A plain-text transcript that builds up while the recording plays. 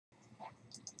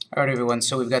All right, everyone.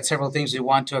 So we've got several things we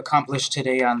want to accomplish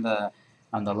today on the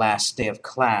last day of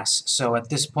class. So at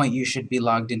this point, you should be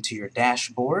logged into your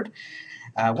dashboard.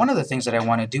 One of the things that I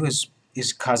want to do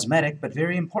is cosmetic, but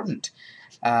very important.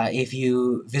 If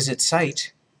you visit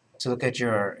site to look at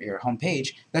your home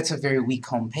page, that's a very weak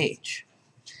home page.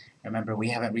 Remember, we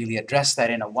haven't really addressed that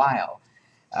in a while.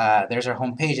 There's our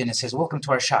home page, and it says "Welcome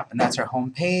to our shop," and that's our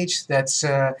home page. That's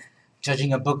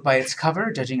judging a book by its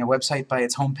cover, judging a website by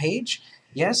its home page.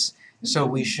 Yes, so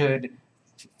we should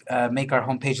make our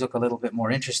home page look a little bit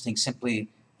more interesting simply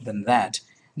than that.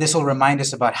 This will remind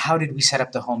us about how did we set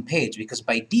up the home page, because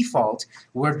by default,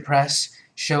 WordPress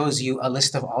shows you a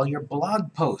list of all your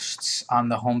blog posts on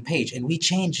the home page, and we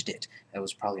changed it. That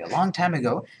was probably a long time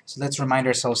ago, so let's remind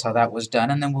ourselves how that was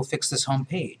done, and then we'll fix this home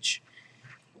page.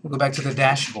 We'll go back to the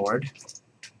dashboard,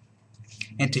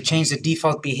 and to change the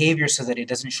default behavior so that it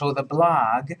doesn't show the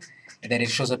blog, that it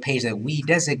shows a page that we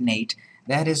designate,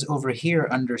 that is over here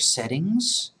under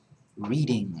Settings,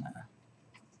 Reading.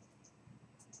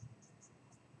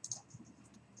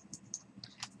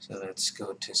 So let's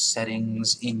go to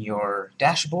Settings in your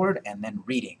dashboard and then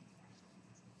Reading.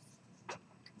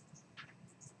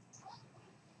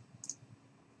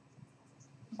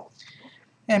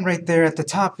 And right there at the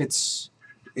top, it's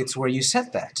where you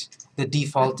set that. The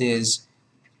default is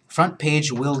front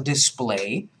page will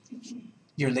display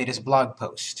your latest blog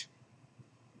post.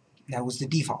 That was the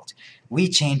default. We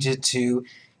changed it to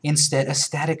instead a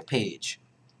static page,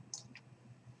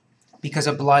 because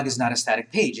a blog is not a static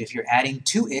page. If you're adding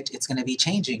to it, it's going to be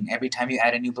changing every time you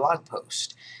add a new blog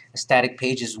post. A static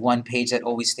page is one page that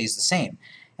always stays the same.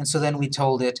 And so then we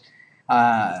told it,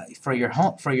 for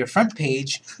your front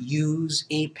page, use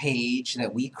a page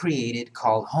that we created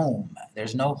called Home.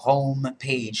 There's no home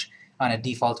page on a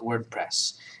default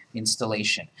WordPress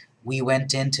installation. We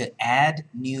went in to add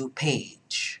new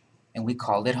page, and we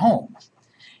called it Home.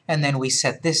 And then we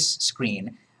set this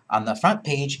screen on the front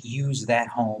page, use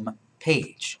that home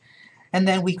page. And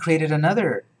then we created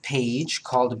another page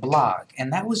called Blog,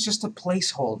 and that was just a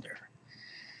placeholder.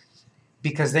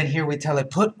 Because then here we tell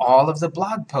it, put all of the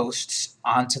blog posts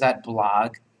onto that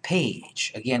blog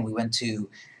page. Again, we went to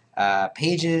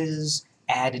Pages,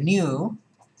 Add New,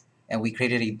 and we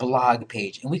created a blog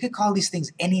page. And we could call these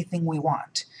things anything we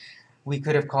want. We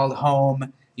could have called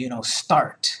Home,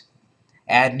 Start.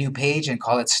 Add new page and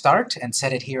call it Start, and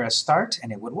set it here as Start,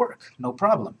 and it would work, no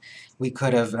problem. We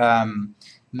could have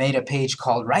made a page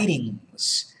called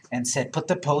Writings, and said put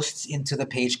the posts into the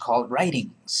page called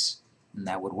Writings, and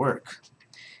that would work.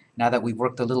 Now that we've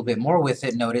worked a little bit more with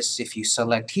it, notice if you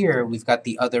select here, we've got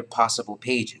the other possible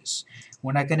pages.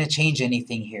 We're not going to change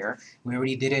anything here. We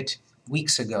already did it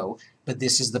weeks ago, but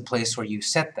this is the place where you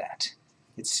set that.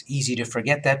 It's easy to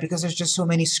forget that because there's just so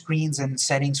many screens and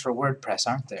settings for WordPress,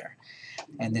 aren't there?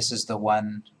 And this is the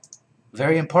one,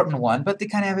 very important one, but they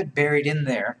kind of have it buried in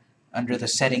there under the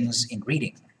settings in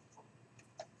Reading.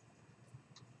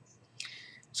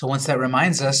 So once that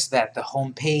reminds us that the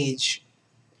home page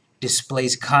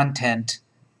displays content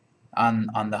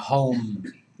on the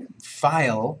home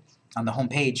file, on the home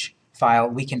page file,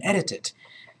 we can edit it.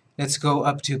 Let's go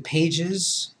up to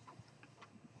Pages,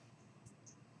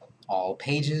 All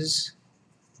Pages.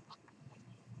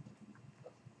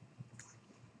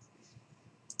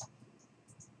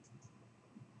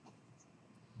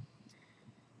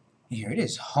 Here it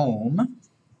is, Home.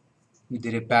 We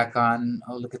did it back on,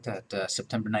 oh look at that,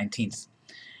 September 19th.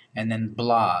 And then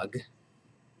Blog.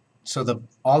 So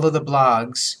all of the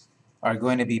blogs are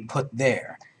going to be put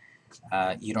there.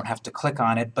 You don't have to click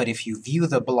on it, but if you view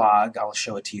the blog, I'll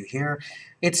show it to you here,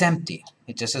 it's empty.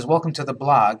 It just says, welcome to the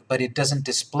blog, but it doesn't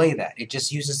display that. It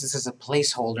just uses this as a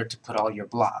placeholder to put all your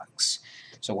blogs.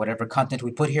 So whatever content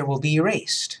we put here will be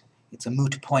erased. It's a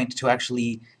moot point to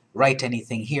actually write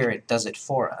anything here. It does it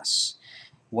for us.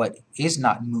 What is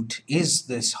not moot is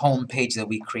this home page that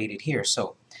we created here.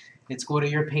 So let's go to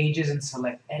your pages and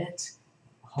select Edit,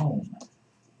 Home.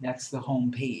 That's the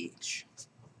home page.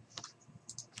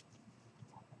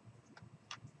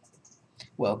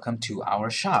 Welcome to our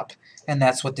shop. And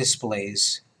that's what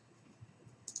displays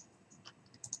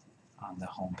on the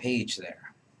home page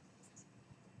there.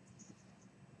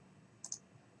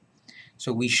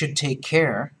 So we should take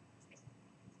care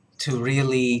to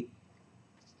really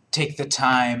take the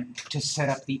time to set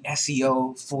up the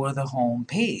SEO for the home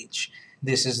page.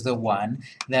 This is the one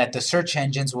that the search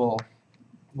engines will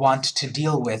want to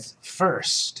deal with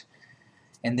first.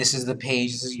 And this is the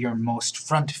page, this is your most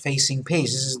front-facing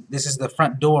page. This is the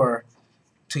front door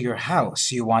to your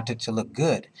house. You want it to look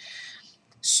good.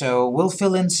 So we'll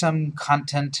fill in some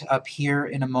content up here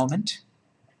in a moment.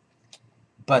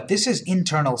 But this is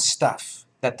internal stuff.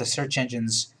 that the search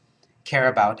engines care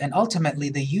about, and ultimately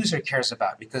the user cares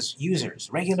about, because users,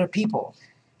 regular people,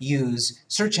 use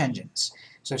search engines.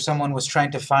 So if someone was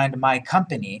trying to find my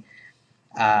company,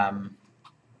 and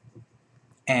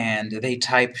they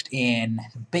typed in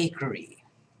bakery,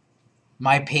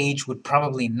 my page would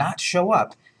probably not show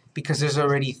up because there's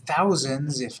already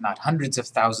thousands, if not hundreds of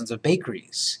thousands of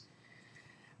bakeries.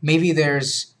 Maybe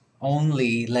there's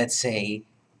only, let's say,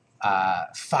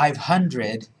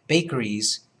 500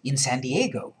 bakeries in San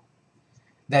Diego.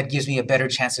 That gives me a better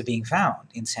chance of being found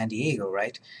in San Diego,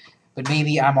 right? But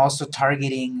maybe I'm also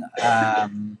targeting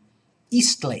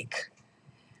Eastlake,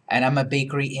 and I'm a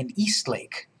bakery in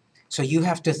Eastlake. So you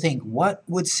have to think, what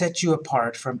would set you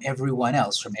apart from everyone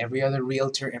else, from every other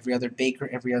realtor, every other baker,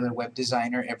 every other web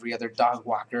designer, every other dog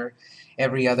walker,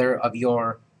 every other of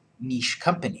your niche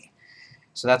company?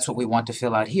 So that's what we want to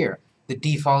fill out here. The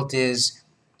default is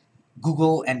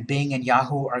Google and Bing and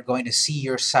Yahoo are going to see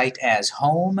your site as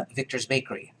home, Victor's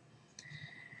Bakery.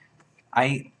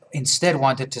 I instead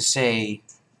wanted to say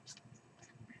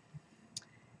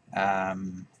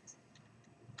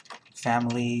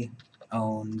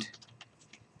family-owned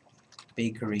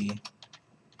bakery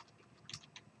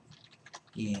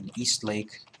in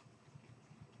Eastlake,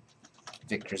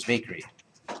 Victor's Bakery.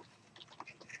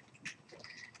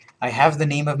 I have the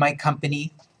name of my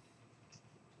company.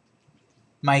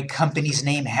 My company's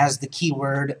name has the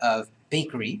keyword of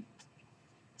bakery.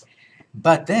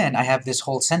 But then I have this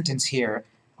whole sentence here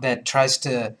that tries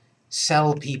to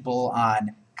sell people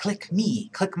on click me,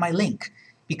 click my link,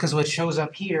 because what shows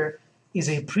up here is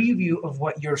a preview of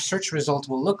what your search result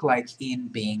will look like in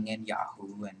Bing and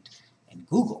Yahoo and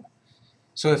Google.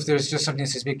 So if there's just something that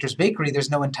says Victor's Bakery, there's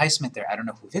no enticement there. I don't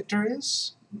know who Victor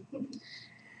is,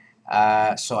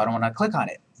 so I don't want to click on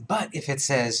it. But if it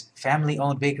says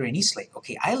family-owned bakery in Eastlake,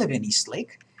 okay, I live in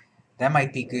Eastlake, that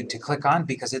might be good to click on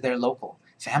because they're local.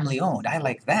 Family-owned, I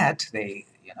like that. They're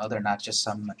not just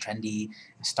some trendy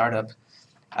startup.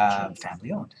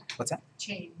 Family-owned. What's that?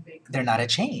 Chain bakery. They're not a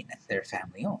chain. They're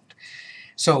family-owned.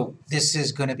 So this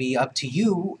is going to be up to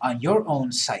you on your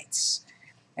own sites.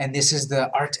 And this is the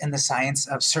art and the science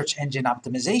of search engine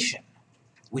optimization,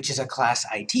 which is a class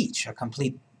I teach, a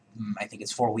complete, I think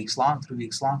it's 4 weeks long, 3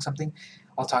 weeks long, something.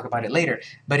 I'll talk about it later.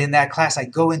 But in that class, I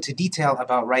go into detail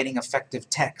about writing effective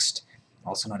text,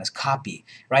 also known as copy.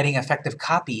 Writing effective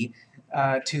copy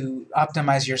to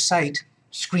optimize your site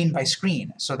screen by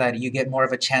screen so that you get more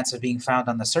of a chance of being found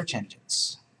on the search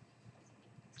engines.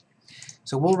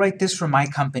 So we'll write this for my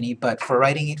company, but for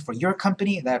writing it for your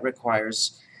company, that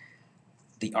requires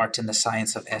the art and the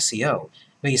science of SEO.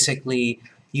 Basically,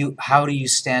 how do you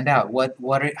stand out?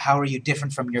 How are you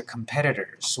different from your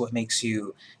competitors? What makes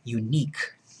you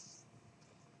unique?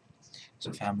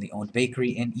 So family-owned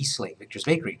bakery in Eastlake, Victor's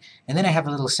Bakery. And then I have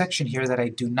a little section here that I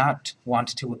do not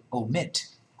want to omit.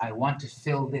 I want to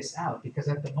fill this out because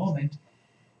at the moment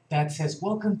that says,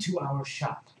 welcome to our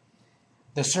shop.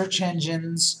 The search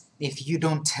engines, if you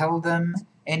don't tell them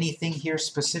anything here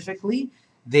specifically,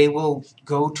 they will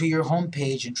go to your home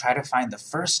page and try to find the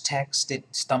first text it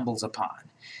stumbles upon.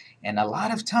 And a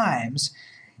lot of times,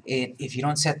 if you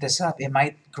don't set this up, it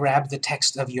might grab the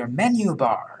text of your menu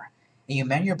bar. And your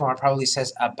menu bar probably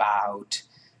says about,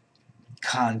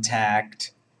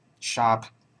 contact, shop,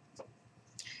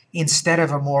 instead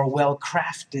of a more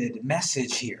well-crafted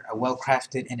message here, a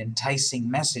well-crafted and enticing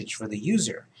message for the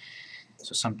user.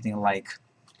 So something like,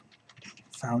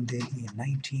 founded in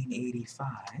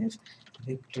 1985,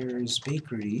 Victor's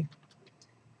Bakery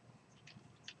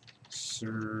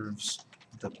serves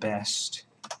the best.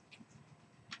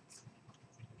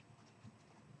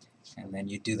 And then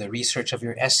you do the research of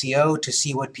your SEO to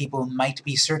see what people might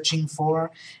be searching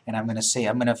for. And I'm going to say,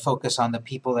 I'm going to focus on the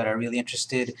people that are really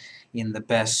interested in the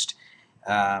best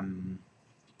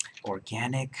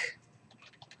organic,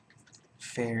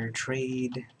 fair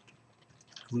trade,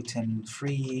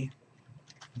 gluten-free,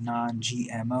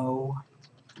 non-GMO,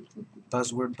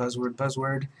 buzzword, buzzword,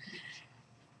 buzzword,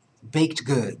 baked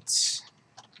goods,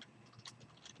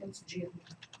 It's GM.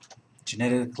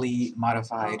 genetically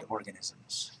modified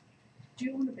organisms. Do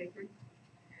you own a bakery?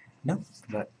 No,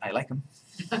 but I like them.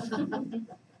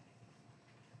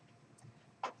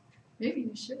 Maybe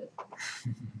you should.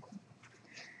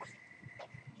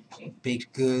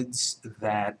 Baked goods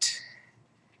that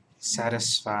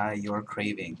satisfy your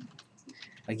craving.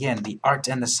 Again, the art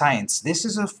and the science. This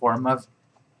is a form of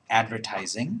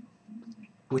advertising,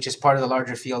 which is part of the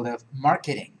larger field of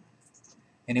marketing.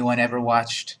 Anyone ever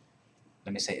watched,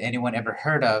 anyone ever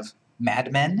heard of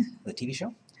Mad Men, the TV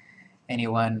show?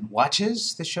 Anyone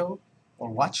watches the show or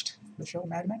watched the show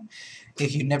Mad Men.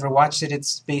 If you never watched it,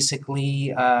 it's basically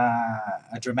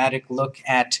a dramatic look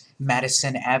at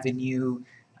Madison Avenue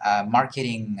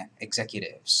marketing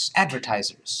executives,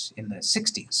 advertisers in the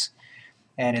 60s.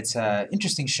 And it's an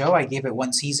interesting show. I gave it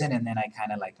one season and then I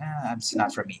kind of like, it's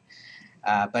not for me.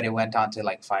 But it went on to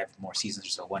like 5 more seasons or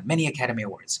so, won many Academy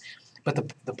Awards. But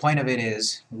the point of it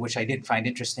is, which I did find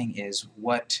interesting, is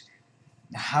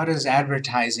how does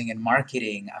advertising and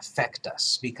marketing affect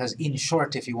us? Because in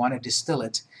short, if you want to distill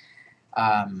it,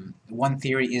 one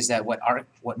theory is that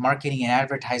what marketing and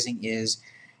advertising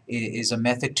is a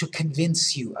method to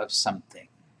convince you of something.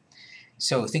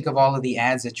 So think of all of the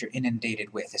ads that you're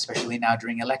inundated with, especially now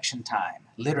during election time.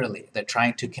 Literally, they're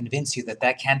trying to convince you that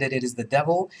that candidate is the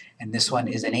devil and this one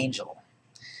is an angel.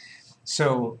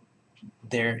 So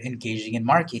they're engaging in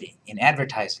marketing, in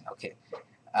advertising. Okay,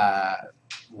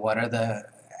 what are the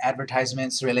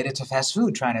advertisements related to fast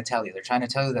food trying to tell you? They're trying to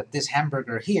tell you that this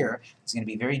hamburger here is going to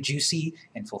be very juicy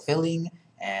and fulfilling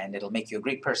and it'll make you a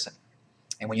great person.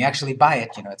 And when you actually buy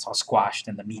it, you know, it's all squashed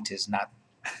and the meat is not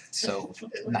so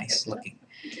nice looking.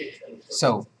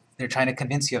 So they're trying to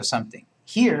convince you of something.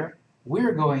 Here,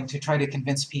 we're going to try to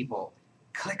convince people,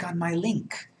 click on my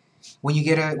link.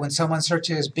 When someone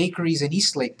searches bakeries in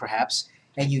Eastlake perhaps,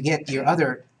 and you get your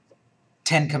other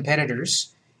 10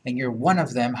 competitors, and you're one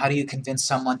of them, how do you convince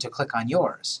someone to click on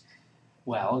yours?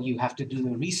 Well, you have to do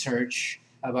the research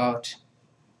about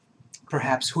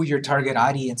perhaps who your target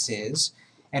audience is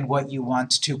and what you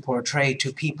want to portray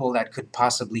to people that could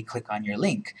possibly click on your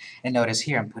link. And notice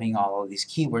here I'm putting all of these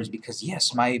keywords because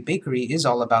yes, my bakery is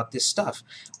all about this stuff,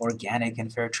 organic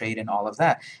and fair trade and all of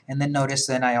that. And then notice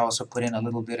then I also put in a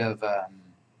little bit of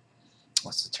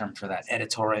what's the term for that?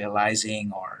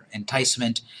 Editorializing or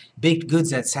enticement. Baked goods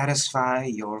that satisfy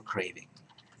your cravings.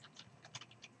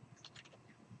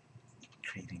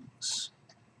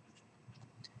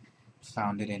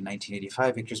 Founded in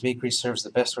 1985, Victor's Bakery serves the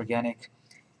best organic,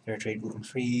 fair trade,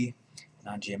 gluten-free,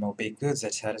 non-GMO baked goods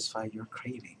that satisfy your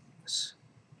cravings.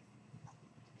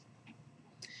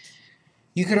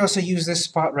 You could also use this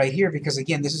spot right here because,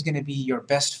 again, this is going to be your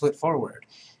best foot forward.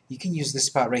 You can use this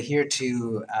spot right here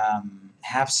to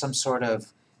have some sort of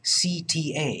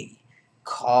CTA,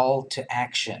 call to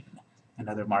action,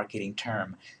 another marketing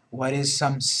term. What is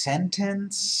some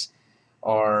sentence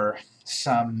or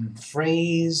some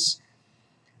phrase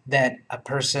that a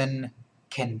person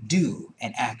can do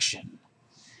an action?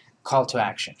 Call to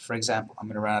action. For example, I'm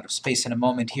going to run out of space in a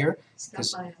moment here. Stop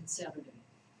by on Saturday.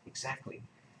 Exactly.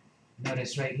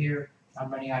 Notice right here,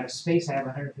 I'm running out of space. I have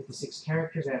 156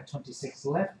 characters. I have 26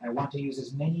 left. I want to use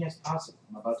as many as possible.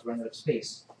 I'm about to run out of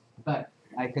space. But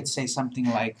I could say something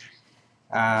like,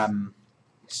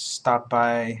 stop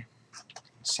by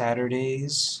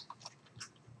Saturdays.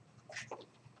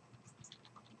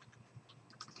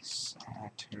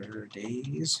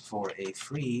 Saturdays for a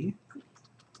free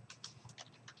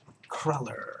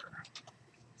crawler.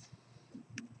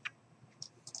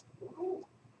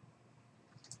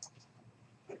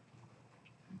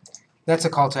 That's a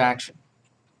call to action.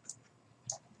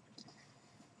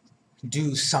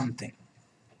 Do something.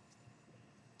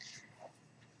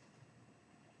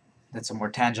 That's a more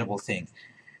tangible thing.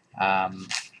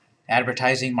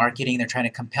 Advertising, marketing, they're trying to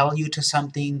compel you to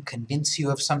something, convince you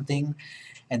of something,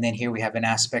 and then here we have an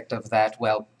aspect of that,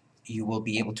 well, you will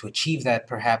be able to achieve that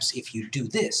perhaps if you do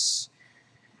this.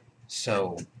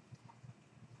 So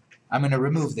I'm going to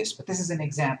remove this, but this is an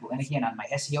example. And again, on my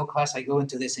SEO class, I go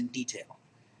into this in detail.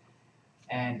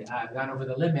 And I've gone over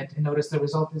the limit, and notice the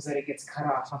result is that it gets cut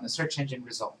off on the search engine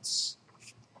results.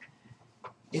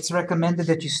 It's recommended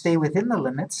that you stay within the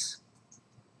limits,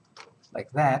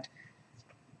 like that,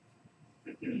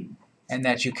 and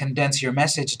that you condense your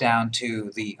message down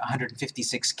to the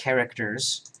 156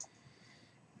 characters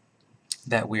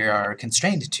that we are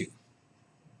constrained to.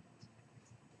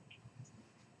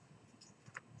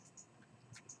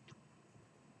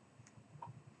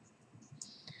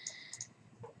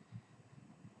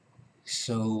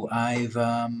 So I've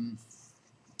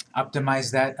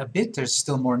optimized that a bit. There's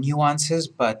still more nuances,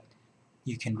 but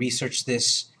you can research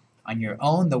this on your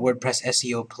own, the WordPress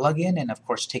SEO plugin, and of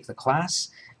course take the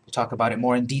class. We'll talk about it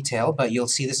more in detail, but you'll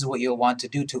see this is what you'll want to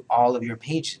do to all of your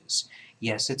pages.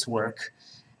 Yes, it's work,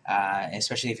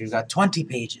 especially if you've got 20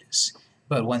 pages.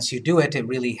 But once you do it, it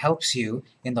really helps you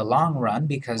in the long run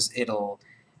because it'll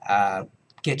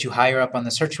get you higher up on the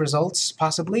search results,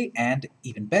 possibly, and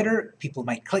even better, people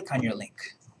might click on your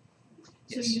link.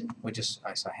 Yes,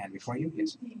 I saw a hand before you.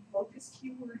 Yes. The focus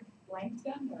keyword blank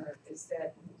then, or is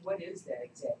that, what is that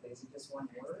exactly? Is it just one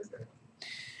word? Or?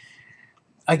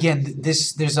 Again,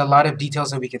 there's a lot of details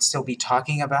that we could still be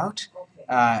talking about. Okay.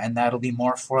 and that'll be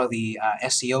more for the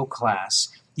SEO class.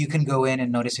 You can go in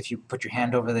and notice if you put your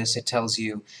hand over this, it tells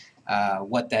you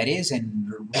what that is,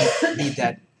 and read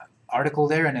that article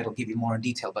there, and it'll give you more in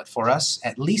detail. But for us,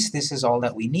 at least this is all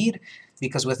that we need,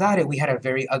 because without it, we had a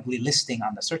very ugly listing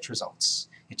on the search results.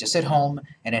 It just said home,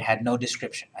 and it had no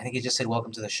description. I think it just said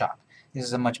welcome to the shop. This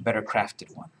is a much better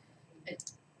crafted one. And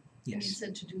you Yes.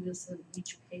 said to do this on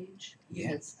each page? Yeah.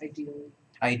 Yes, ideally.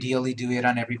 Ideally, do it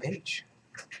on every page.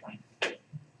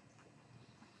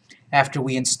 After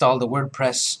we install the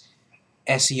WordPress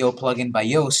SEO plugin by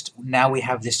Yoast, now we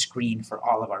have this screen for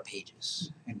all of our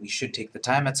pages, and we should take the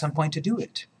time at some point to do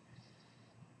it.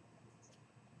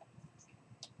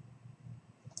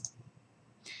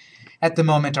 At the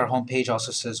moment, our home page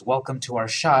also says welcome to our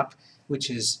shop, which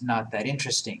is not that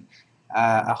interesting.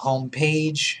 A home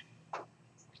page,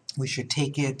 we should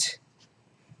take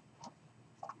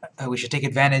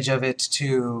advantage of it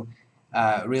to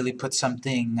really put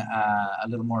something a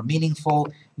little more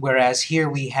meaningful, whereas here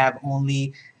we have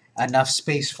only enough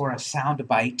space for a sound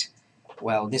bite.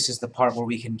 Well, this is the part where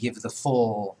we can give the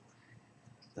full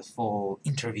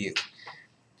interview.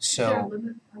 Is there a So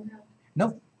limit on that?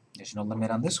 no, there's no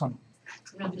limit on this one.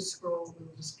 And I'll just scroll and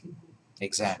just keep.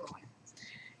 Exactly.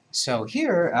 So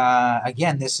here,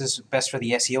 again, this is best for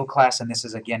the SEO class, and this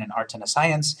is again in Art and a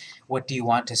Science. What do you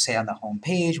want to say on the home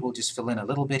page? We'll just fill in a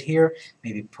little bit here.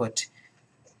 Maybe put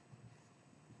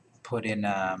in.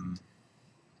 I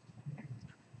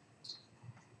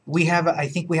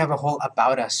think we have a whole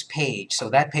About Us page. So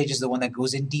that page is the one that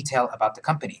goes in detail about the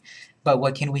company. But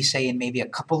what can we say in maybe a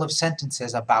couple of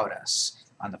sentences about us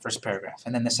on the first paragraph?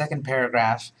 And then the second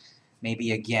paragraph,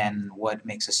 maybe again what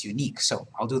makes us unique. So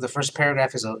I'll do the first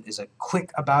paragraph is a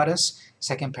quick about us.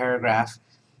 Second paragraph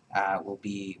will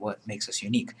be what makes us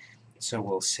unique. So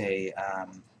we'll say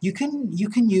you can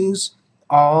use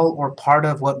all or part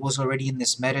of what was already in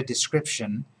this meta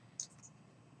description.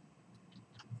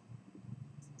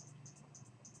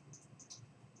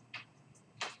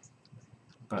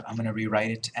 But I'm going to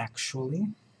rewrite it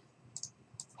actually.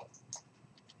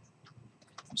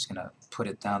 I'm just going to put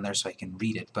it down there so I can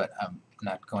read it, but I'm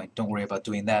not going, don't worry about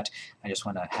doing that. I just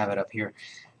want to have it up here.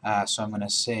 So I'm going to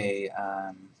say,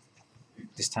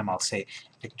 this time I'll say,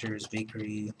 Victor's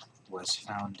Bakery was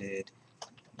founded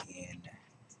in,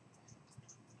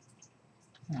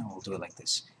 we'll do it like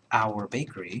this. Our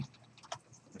bakery,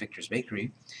 Victor's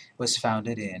Bakery, was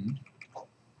founded in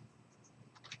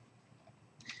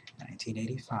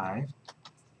 1985.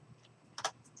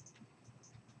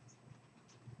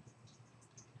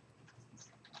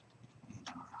 In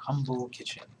our humble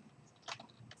kitchen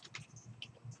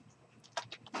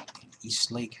in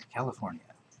Eastlake, California.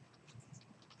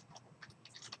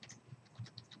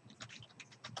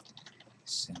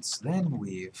 Since then,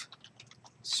 we've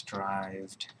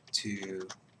strived to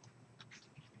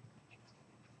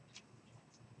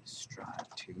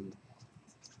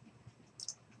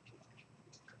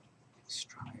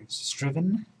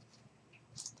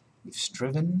we've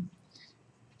striven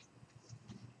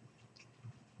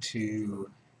to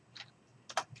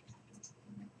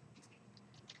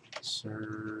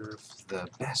serve the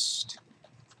best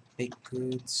baked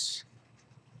goods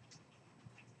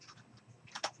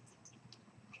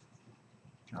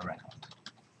around.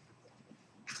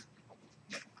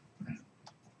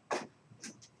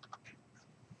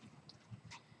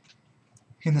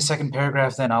 In the second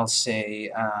paragraph, then I'll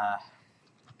say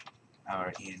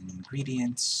our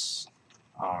ingredients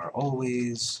are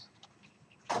always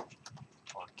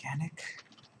organic,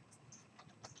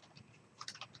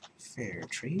 fair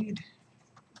trade,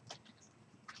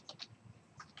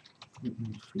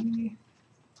 gluten-free,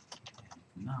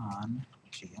 and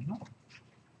non-GMO.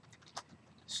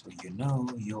 So you know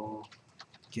you'll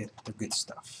get the good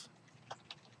stuff.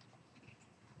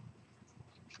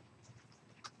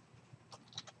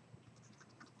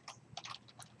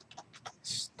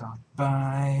 Stop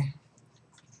by.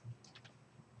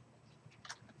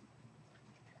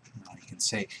 Now you can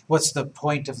say, what's the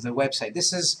point of the website?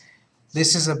 This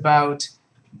is about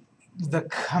the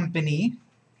company,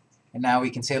 and now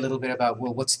we can say a little bit about,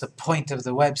 well, what's the point of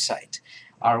the website?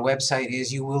 Our website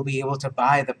is you will be able to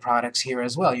buy the products here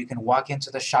as well. You can walk into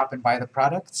the shop and buy the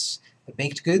products, the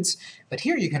baked goods, but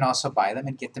here you can also buy them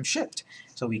and get them shipped.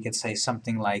 So we could say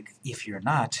something like, if you're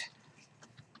not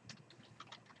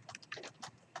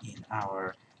in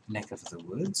our neck of the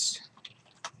woods,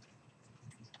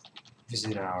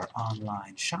 visit our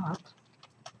online shop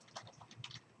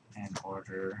and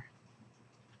order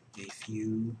a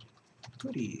few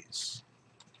goodies.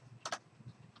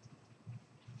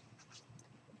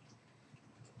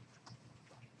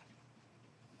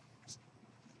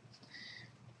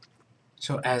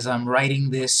 So as I'm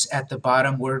writing this at the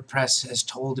bottom, WordPress has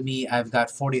told me I've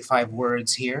got 45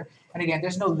 words here. And again,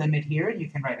 there's no limit here. You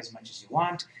can write as much as you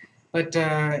want. But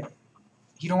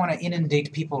you don't want to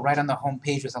inundate people right on the home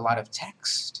page with a lot of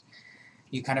text.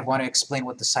 You kind of want to explain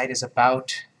what the site is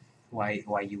about, why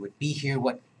you would be here,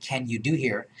 what can you do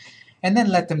here, and then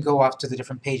let them go off to the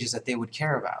different pages that they would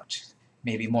care about.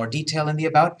 Maybe more detail in the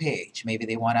About page. Maybe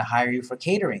they want to hire you for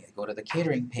catering. Go to the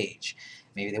catering page.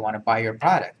 Maybe they want to buy your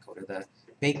product. Go to the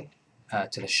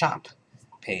shop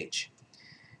page.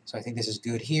 So I think this is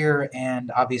good here.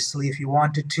 And obviously, if you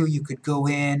wanted to, you could go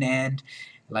in and,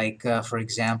 like for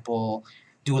example,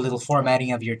 do a little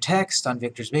formatting of your text on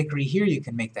Victor's Bakery. Here, you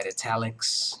can make that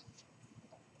italics.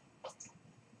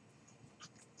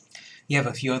 You have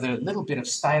a few other little bit of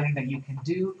styling that you can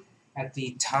do at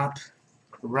the top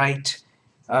right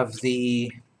of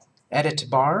the edit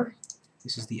bar.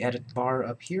 This is the edit bar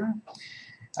up here.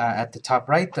 At the top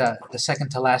right, the second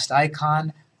to last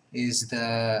icon is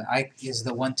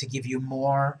the one to give you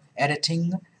more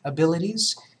editing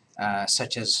abilities,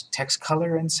 such as text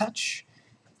color and such.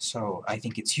 So I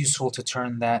think it's useful to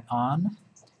turn that on.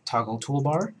 Toggle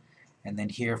toolbar, and then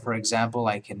here, for example,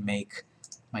 I can make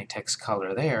my text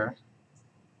color there.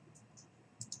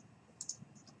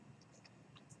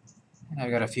 And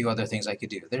I've got a few other things I could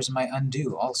do. There's my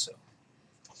undo also.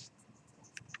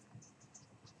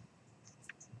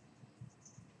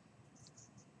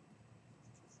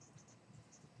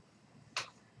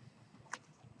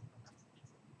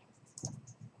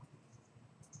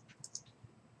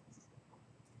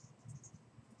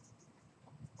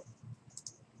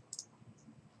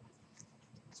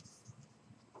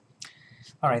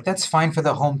 Alright, that's fine for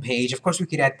the home page. Of course we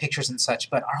could add pictures and such,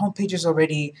 but our home page is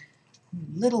already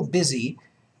a little busy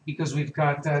because we've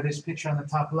got this picture on the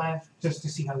top left, just to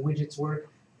see how widgets work.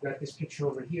 We've got this picture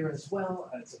over here as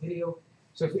well. It's a video.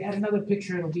 So if we add another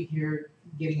picture, it'll be here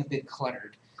getting a bit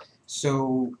cluttered.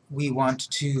 So we want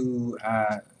to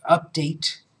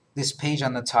update this page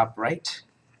on the top right.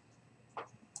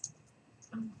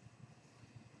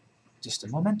 Just a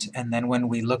moment. And then when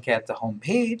we look at the home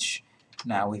page,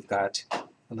 now we've got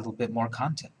a little bit more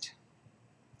content.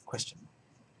 Question?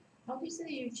 How do you say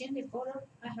you change the color?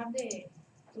 I have the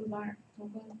toolbar.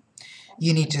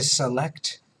 You need to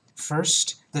select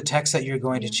first the text that you're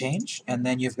going to change, and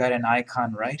then you've got an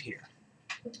icon right here.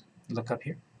 Look up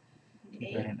here.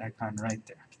 You've got an icon right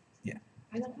there. Yeah.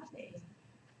 I don't have the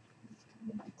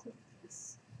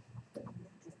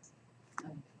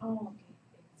Oh, okay.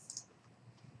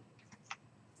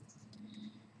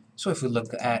 So if we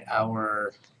look at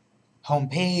our home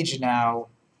page now,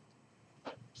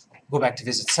 go back to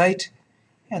visit site,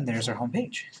 and there's our home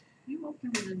page. You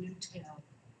open with a new tab.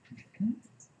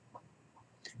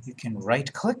 You can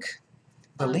right-click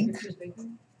the link Victor's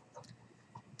Bakery.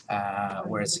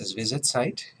 where it says visit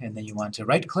site, and then you want to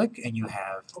right-click, and you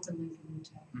have Open link in new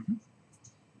tab. Mhm.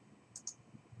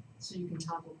 So you can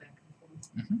toggle back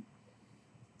and forth.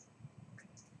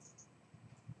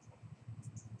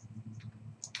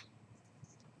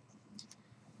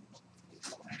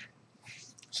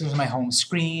 So there's my home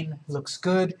screen, looks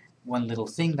good. One little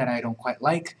thing that I don't quite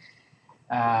like,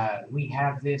 we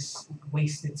have this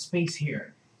wasted space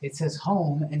here. It says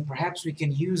home, and perhaps we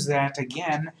can use that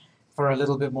again for a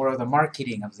little bit more of the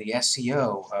marketing, of the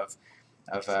SEO,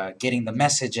 of getting the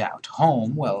message out.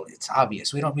 Home, well, it's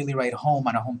obvious. We don't really write home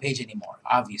on a home page anymore.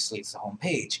 Obviously, it's the home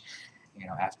page. You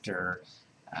know, after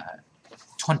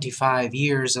 25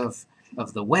 years of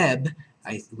the web,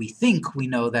 we think we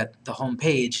know that the home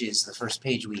page is the first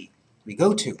page we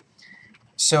go to.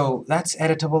 So that's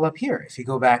editable up here. If you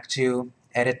go back to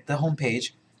edit the home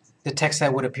page, the text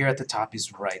that would appear at the top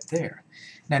is right there.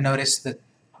 Now notice that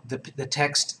the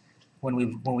text, when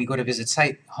we go to visit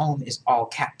site, home is all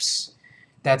caps.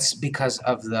 That's because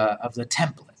of the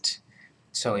template.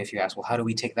 So if you ask, well, how do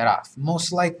we take that off?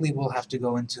 Most likely we'll have to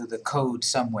go into the code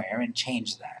somewhere and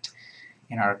change that.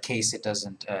 In our case, it's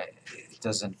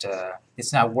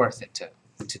not worth it to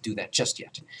do that just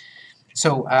yet.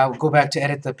 So we'll go back to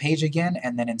edit the page again,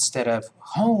 and then instead of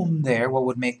home there, what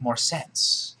would make more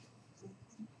sense?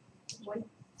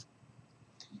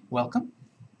 Welcome.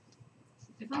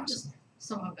 If I just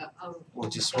somehow got out of We'll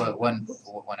just one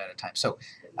at a time. So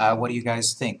what do you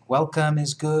guys think? Welcome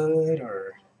is good,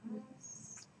 or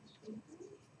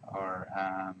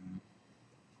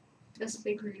best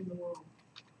bakery in the world.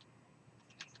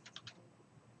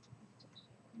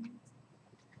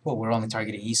 well, we're only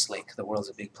targeting Eastlake. The world's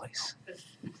a big place.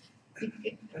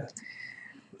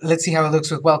 Let's see how it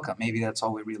looks with welcome. Maybe that's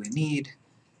all we really need.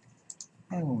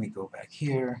 And when we go back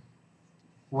here,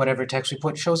 whatever text we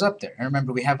put shows up there. And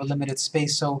remember, we have a limited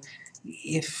space, so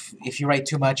if you write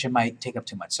too much, it might take up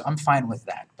too much. So I'm fine with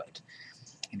that. But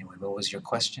anyway, what was your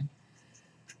question?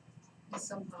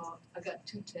 Somehow, I got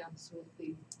two tabs with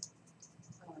the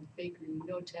bakery,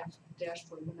 no tabs with the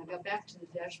dashboard. When I got back to the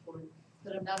dashboard,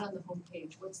 but I'm not on the home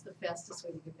page. What's the fastest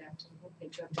way to get back to the home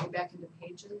page? Do I have to go back into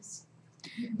pages?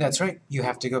 That's right. You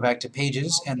have to go back to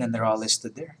pages, and then they're all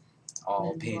listed there.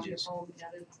 All And then go under pages. home,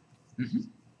 edit. Mhm.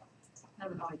 I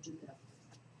don't know how I did that.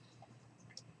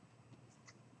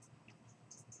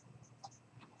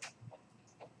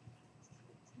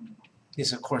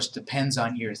 This, of course, depends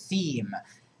on your theme.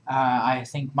 I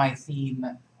think my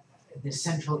theme, the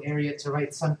central area to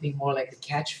write something more like a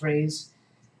catchphrase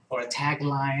or a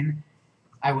tagline,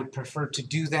 I would prefer to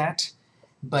do that,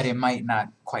 but it might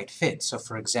not quite fit. So,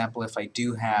 for example, if I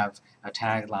do have a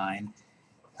tagline,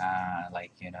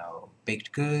 like,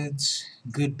 baked goods,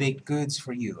 good baked goods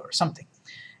for you, or something,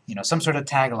 some sort of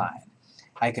tagline,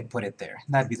 I could put it there.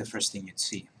 That'd be the first thing you'd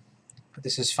see. But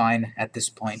this is fine at this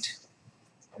point.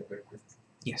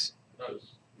 Yes?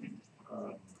 Notice,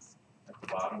 at the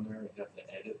bottom there, you have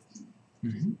the edit.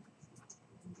 Mm-hmm.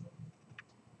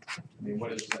 I mean,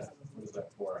 what is that? What is that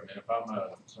for? I mean, if I'm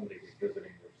somebody who's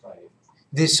visiting your site,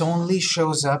 This only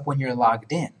shows up when you're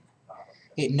logged in. uh,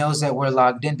 It knows that we're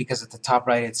logged in because at the top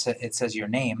right it says your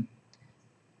name.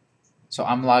 So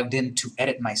I'm logged in to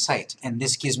edit my site, and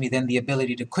this gives me then the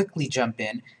ability to quickly jump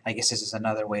in. I guess this is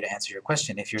another way to answer your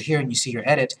question. If you're here and you see your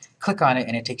edit, click on it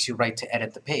and it takes you right to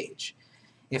edit the page.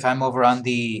 If I'm over on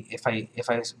the, if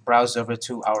I browse over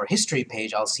to our history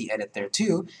page, I'll see edit there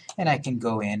too, and I can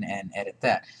go in and edit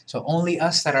that. So only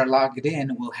us that are logged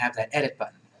in will have that edit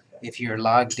button. If you're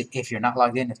not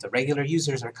logged in, if the regular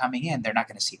users are coming in, they're not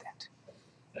going to see that.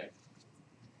 Thanks.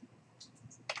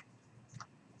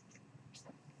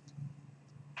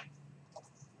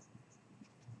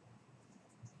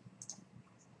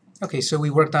 Okay, so we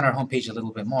worked on our homepage a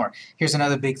little bit more. Here's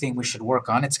another big thing we should work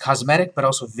on. It's cosmetic, but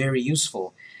also very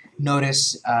useful.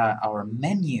 Notice our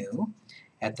menu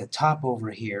at the top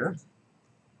over here.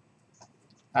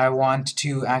 I want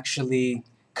to actually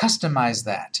customize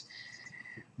that.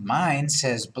 Mine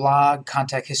says blog,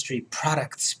 contact history,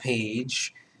 products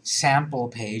page, sample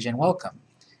page, and welcome.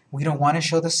 We don't want to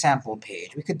show the sample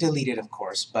page. We could delete it, of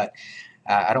course, but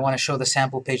I don't want to show the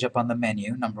sample page up on the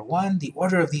menu. Number one, the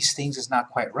order of these things is not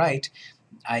quite right.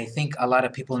 I think a lot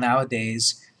of people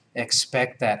nowadays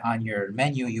expect that on your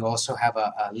menu you also have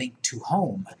a link to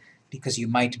home, because you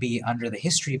might be under the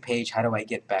history page. How do I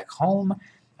get back home?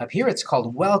 Up here it's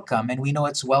called welcome, and we know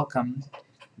it's welcome,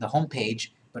 the home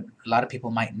page, but a lot of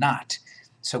people might not.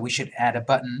 So we should add a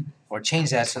button or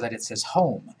change that so that it says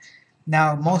home.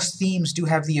 Now, most themes do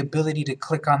have the ability to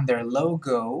click on their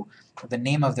logo, or the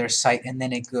name of their site, and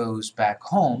then it goes back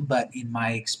home, but in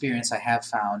my experience I have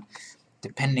found,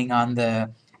 depending on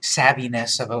the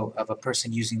savviness of a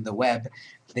person using the web,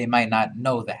 they might not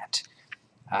know that.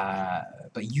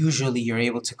 But usually you're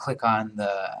able to click on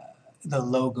the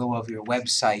logo of your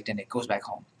website and it goes back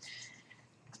home.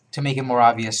 To make it more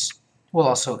obvious, we'll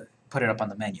also put it up on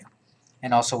the menu.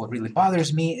 And also what really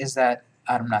bothers me is that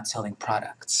I'm not selling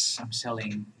products. I'm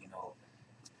selling,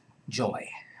 joy.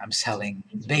 I'm selling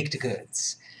baked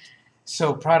goods.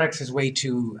 So products is way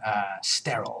too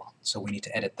sterile, so we need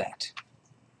to edit that.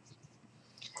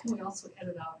 Can we also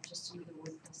edit out just another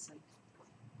WordPress site?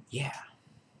 Yeah.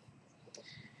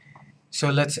 So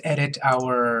let's edit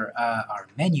our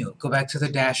menu. Go back to the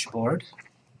dashboard.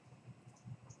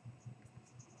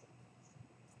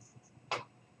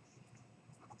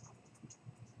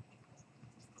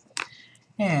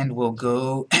 And we'll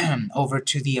go over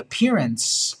to the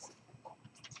Appearance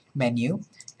menu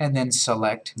and then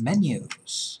select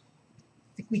Menus.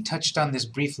 I think we touched on this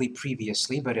briefly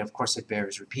previously, but of course it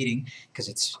bears repeating because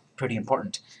it's pretty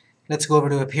important. Let's go over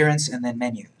to Appearance and then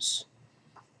Menus.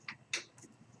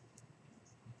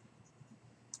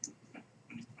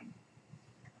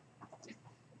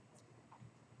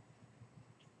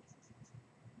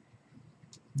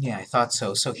 Yeah, I thought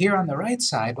so. So here on the right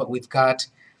side, what we've got,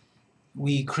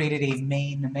 we created a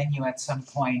main menu at some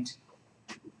point,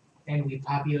 and we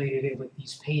populated it with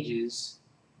these pages.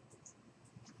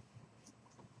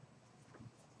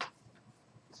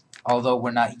 Although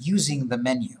we're not using the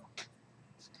menu.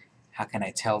 How can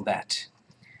I tell that?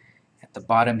 At the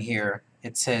bottom here,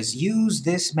 it says, use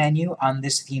this menu on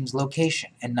this theme's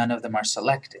location, and none of them are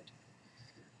selected.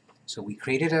 So we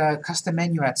created a custom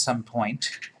menu at some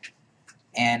point,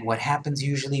 and what happens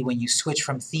usually when you switch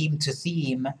from theme to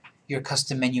theme, your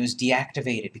custom menu is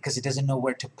deactivated because it doesn't know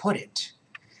where to put it.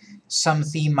 Some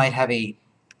theme might have a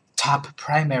top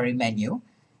primary menu,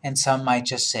 and some might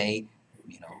just say,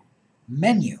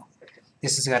 menu.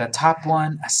 This has got a top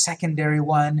one, a secondary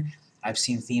one. I've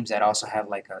seen themes that also have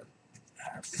like a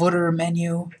footer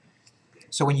menu.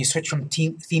 So when you switch from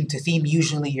theme to theme,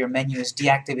 usually your menu is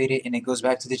deactivated and it goes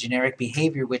back to the generic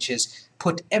behavior, which is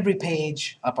put every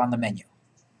page up on the menu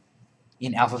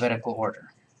in alphabetical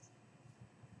order.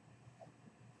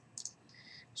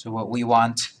 So what we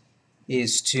want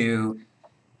is to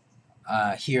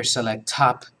here select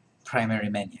top primary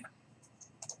menu.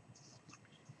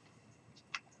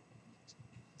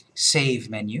 Save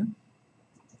menu.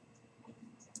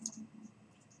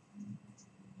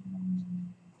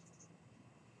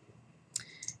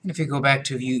 And if you go back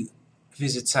to view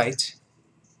visit site,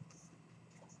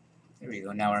 there we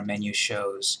go. Now our menu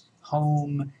shows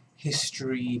home,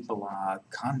 history, blog,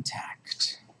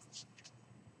 contact.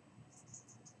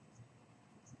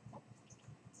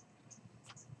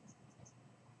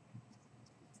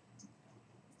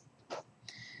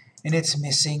 And it's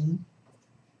missing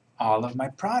all of my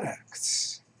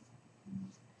products.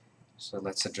 So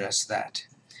let's address that.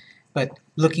 But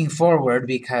looking forward,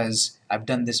 because I've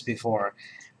done this before,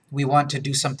 we want to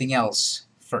do something else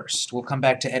first. We'll come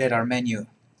back to edit our menu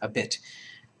a bit.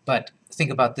 But think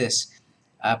about this.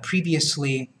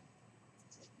 Previously,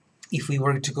 if we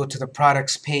were to go to the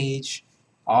products page,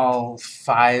 all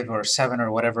 5 or 7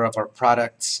 or whatever of our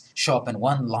products show up in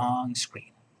one long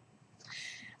screen.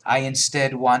 I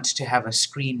instead want to have a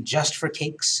screen just for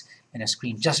cakes, and a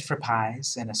screen just for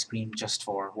pies, and a screen just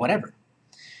for whatever.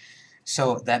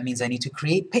 So that means I need to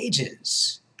create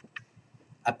pages.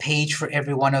 A page for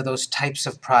every one of those types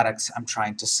of products I'm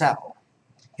trying to sell.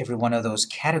 Every one of those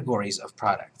categories of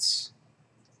products.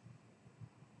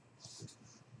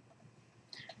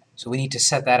 So we need to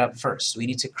set that up first. We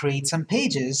need to create some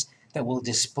pages that will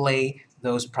display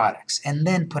those products, and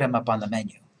then put them up on the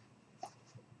menu.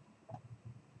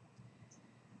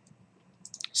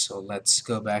 So let's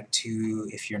go back to,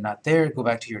 if you're not there, go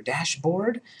back to your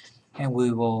dashboard, and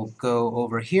we will go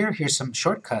over here. Here's some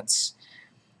shortcuts.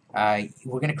 We're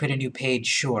going to create a new page,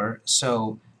 sure.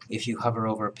 So if you hover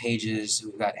over pages,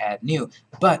 we've got add new.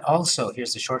 But also,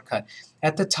 here's the shortcut.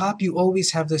 At the top, you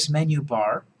always have this menu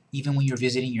bar, even when you're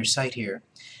visiting your site here.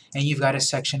 And you've got a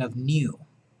section of new.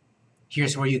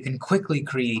 Here's where you can quickly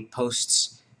create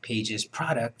posts, pages,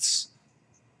 products,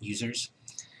 users.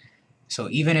 So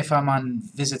even if I'm on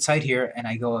visit site here and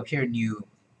I go up here, new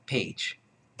page,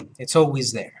 it's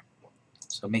always there.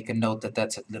 So make a note that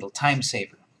that's a little time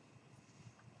saver.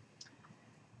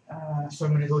 So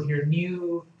I'm going to go here,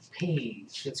 new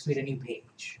page. Let's create a new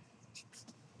page.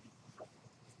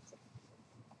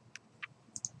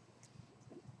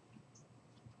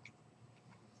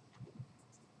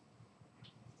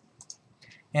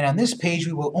 And on this page,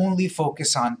 we will only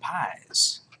focus on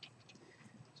pies.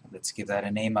 So let's give that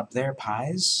a name up there,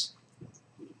 pies.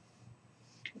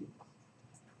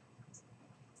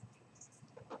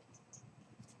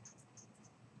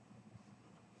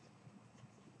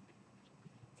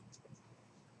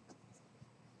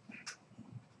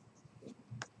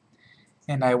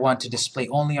 And I want to display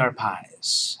only our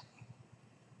pies.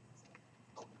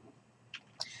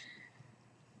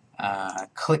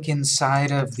 Click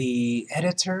inside of the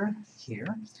editor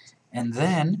here, and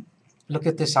then look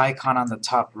at this icon on the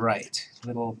top right,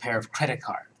 little pair of credit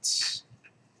cards.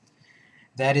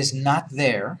 That is not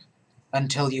there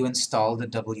until you install the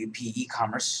WP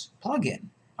eCommerce plugin,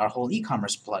 our whole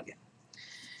eCommerce plugin.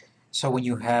 So when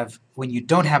you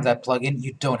don't have that plugin,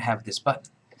 you don't have this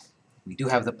button. We do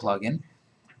have the plugin.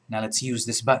 Now let's use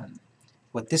this button.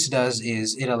 What this does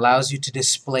is it allows you to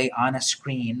display on a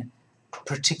screen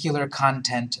particular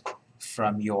content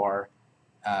from your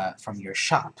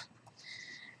shop.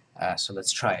 So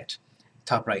let's try it.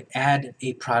 Top right, add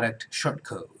a product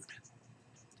shortcode.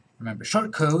 Remember,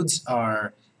 shortcodes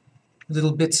are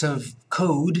little bits of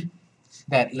code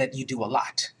that let you do a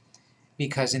lot.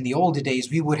 Because in the old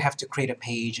days, we would have to create a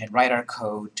page and write our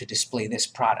code to display this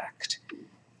product.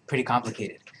 Pretty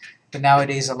complicated. But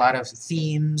nowadays, a lot of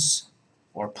themes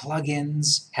or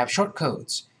plugins have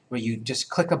shortcodes where you just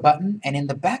click a button, and in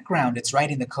the background, it's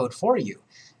writing the code for you.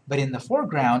 But in the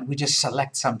foreground, we just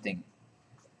select something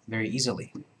very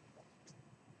easily.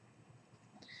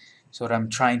 So what I'm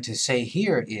trying to say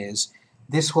here is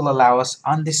this will allow us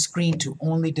on this screen to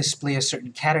only display a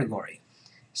certain category.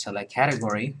 Select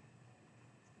category,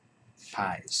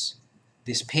 pies.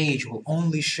 This page will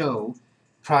only show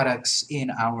products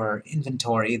in our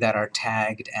inventory that are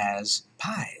tagged as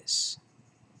pies.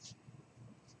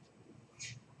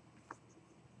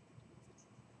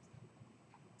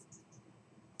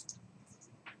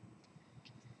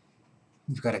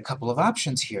 We've got a couple of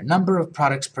options here. Number of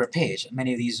products per page.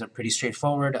 Many of these are pretty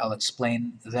straightforward. I'll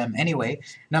explain them anyway.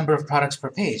 Number of products per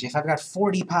page. If I've got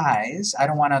 40 pies, I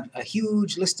don't want a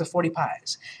huge list of 40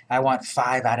 pies. I want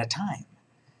 5 at a time,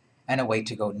 and a way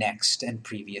to go next and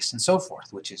previous and so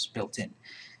forth, which is built in.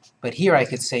 But here I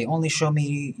could say only show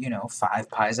me, 5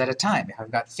 pies at a time if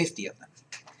I've got 50 of them.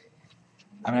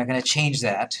 I'm not going to change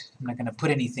that. I'm not going to put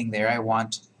anything there. I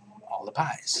want all the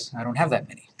pies. I don't have that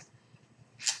many.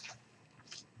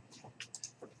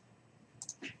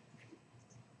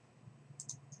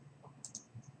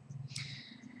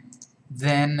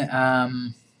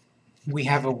 Then we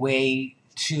have a way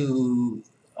to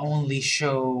only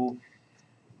show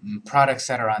products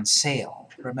that are on sale.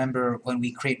 Remember, when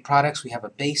we create products, we have a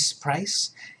base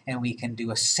price, and we can do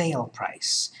a sale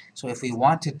price. So if we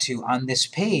wanted to, on this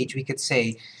page, we could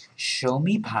say, show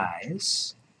me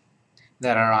pies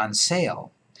that are on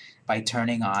sale by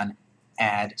turning on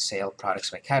Add Sale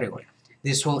Products by Category.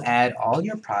 This will add all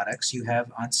your products you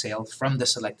have on sale from the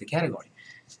selected category.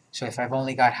 So if I've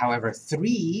only got, however,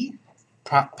 3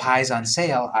 pies on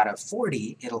sale out of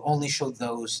 40, it'll only show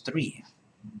those 3.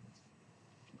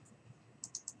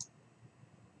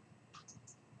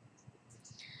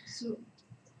 So,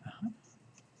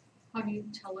 how do you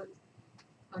tell it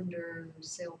under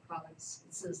sale products?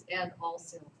 It says add all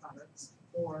sale products,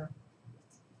 or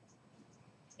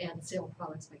add sale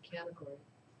products by category.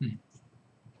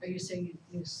 Are you saying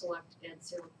you select add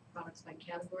sale products by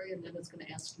category, and then it's going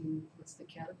to ask you what's the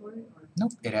category? Or?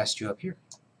 Nope, it asked you up here.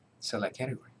 Select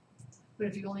category. But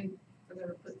if you only are going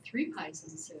to put 3 pies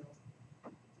on sale,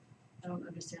 I don't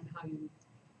understand how you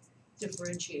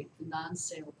differentiate the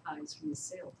non-sale pies from the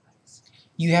sale pies.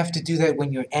 You have to do that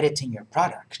when you're editing your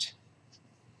product.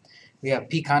 We have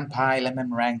pecan pie,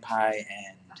 lemon meringue pie,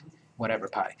 and whatever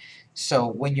pie. So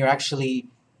when you're actually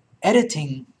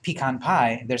editing pecan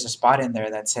pie, there's a spot in there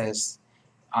that says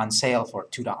on sale for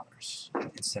 $2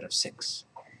 instead of $6.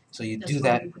 So you That's do why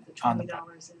that you put the on the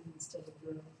 $20 in instead of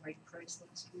the right price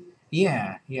last week.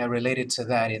 Yeah, related to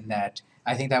that in that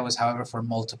I think that was, however, for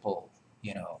multiple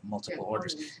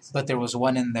orders. But there was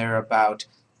one in there about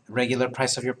regular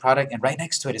price of your product, and right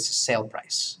next to it is a sale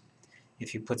price.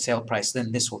 If you put sale price,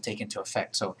 then this will take into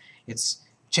effect. So it's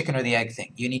chicken or the egg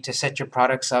thing. You need to set your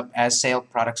products up as sale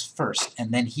products first,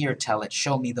 and then here tell it,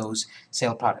 show me those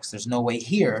sale products. There's no way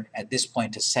here at this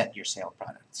point to set your sale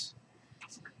products.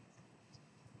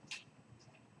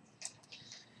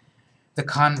 The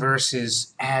converse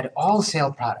is add all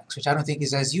sale products, which I don't think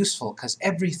is as useful because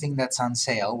everything that's on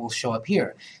sale will show up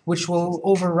here, which will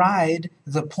override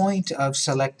the point of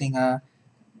selecting a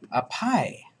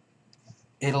pie.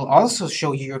 It'll also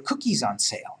show you your cookies on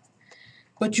sale.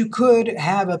 But you could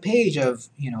have a page of,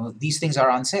 these things are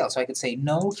on sale. So I could say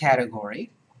no category,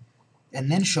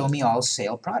 and then show me all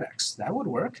sale products. That would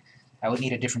work. I would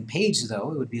need a different page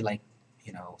though. It would be like,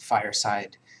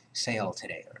 fireside sale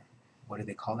today, or what do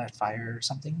they call that?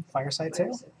 Fireside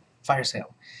sale? Fire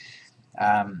sale.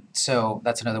 So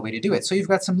that's another way to do it. So you've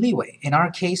got some leeway. In our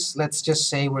case, let's just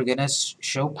say we're going to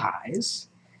show pies.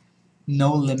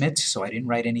 No limit, so I didn't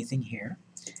write anything here.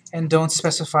 And don't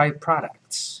specify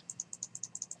products,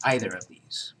 either of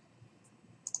these.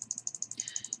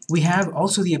 We have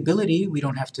also the ability, we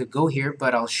don't have to go here,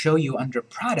 but I'll show you under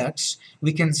products,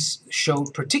 we can show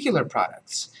particular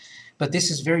products. But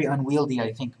this is very unwieldy,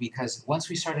 I think, because once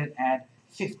we started to add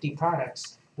 50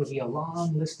 products, there'll be a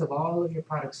long list of all of your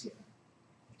products here.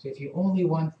 So if you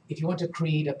want to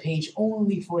create a page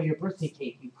only for your birthday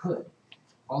cake, you could,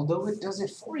 although it does it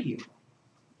for you.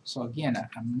 So again,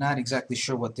 I'm not exactly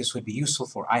sure what this would be useful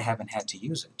for. I haven't had to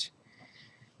use it.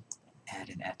 Add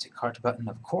an add to cart button,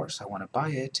 of course. I want to buy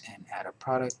it and add a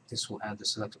product. This will add the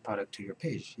selected product to your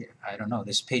page. Yeah, I don't know.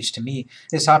 This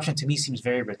option to me seems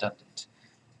very redundant.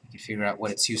 You can figure out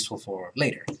what it's useful for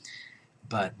later.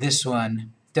 But this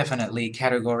one, definitely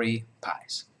category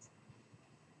pies.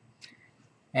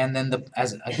 And then the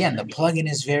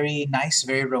plugin is very nice,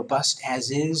 very robust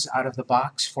as is out of the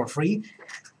box for free.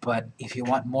 But if you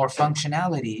want more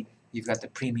functionality, you've got the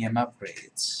premium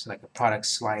upgrades, like a product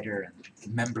slider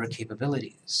and member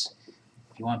capabilities.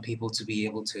 If you want people to be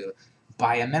able to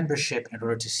buy a membership in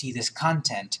order to see this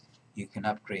content, you can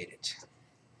upgrade it.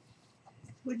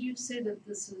 Would you say that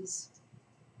this is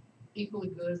equally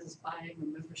good as buying a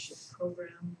membership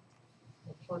program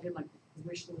or plug-in like a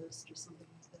wish list or something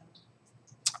like that?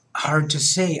 Hard to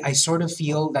say. I sort of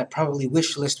feel that probably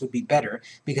wish list would be better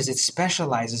because it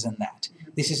specializes in that.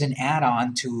 This is an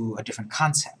add-on to a different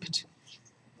concept.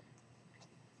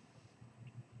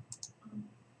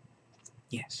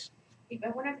 Yes? If I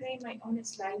want to create my own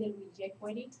slider with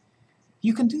jQuery,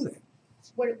 You can do that.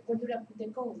 where do I put the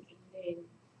code? In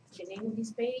the name of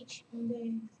this page on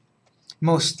the,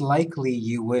 Most likely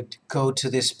you would go to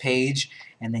this page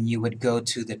and then you would go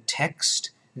to the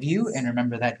text view, and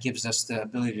remember that gives us the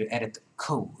ability to edit the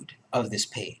code of this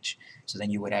page. So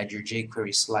then you would add your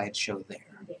jQuery slideshow there.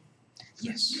 okay.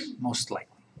 Yes, most likely.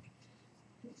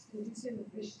 Did you say the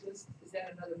wish list, is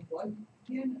that another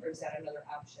plug-in or is that another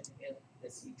option in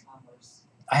this e-commerce?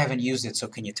 I haven't used it, so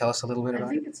can you tell us a little bit I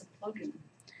about it? think it's a plugin.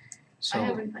 So,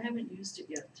 I haven't used it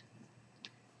yet.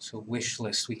 so wish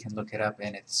list, we can look it up,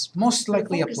 and it's most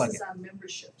likely a The plugin. focus is on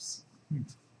memberships. Hmm.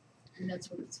 And that's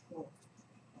what it's for.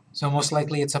 So most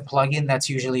likely it's a plugin. That's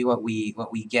usually what we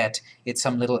get. It's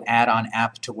some little add-on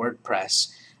app to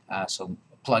WordPress, so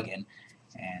a plugin,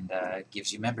 and it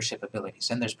gives you membership abilities.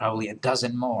 And there's probably a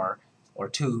dozen more or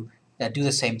two that do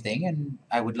the same thing. And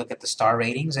I would look at the star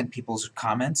ratings and people's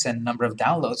comments and number of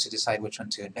downloads to decide which one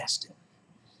to invest in.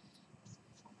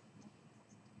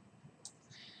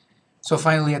 So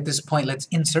finally, at this point, let's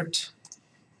insert.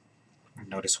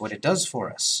 Notice what it does for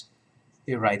us.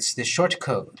 It writes this short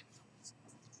code.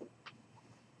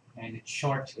 And it's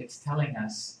short, it's telling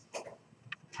us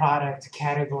product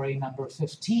category number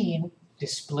 15,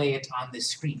 display it on this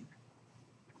screen.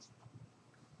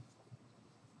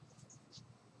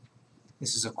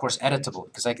 This is of course editable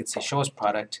because I could say show us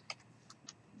product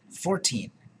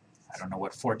 14. I don't know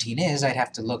what 14 is. I'd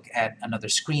have to look at another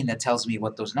screen that tells me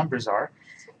what those numbers are,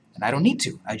 and I don't need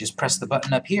to. I just press the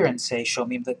button up here and say show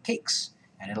me the cakes,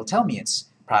 and it'll tell me it's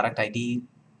product ID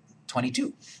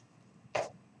 22.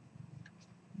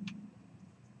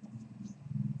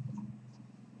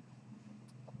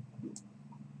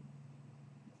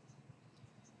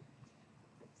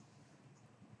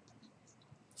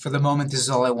 For the moment, this is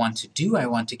all I want to do. I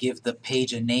want to give the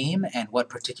page a name and what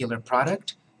particular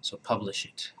product, so publish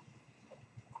it.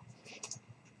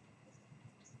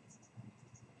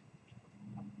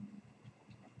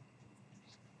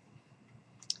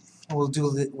 And we'll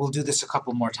do this a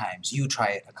couple more times. You try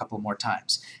it a couple more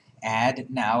times.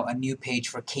 Add now a new page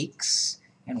for cakes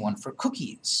and one for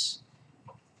cookies.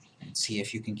 And see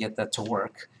if you can get that to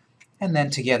work. And then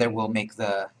together we'll make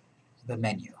the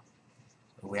menu.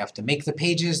 We have to make the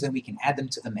pages, then we can add them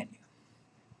to the menu.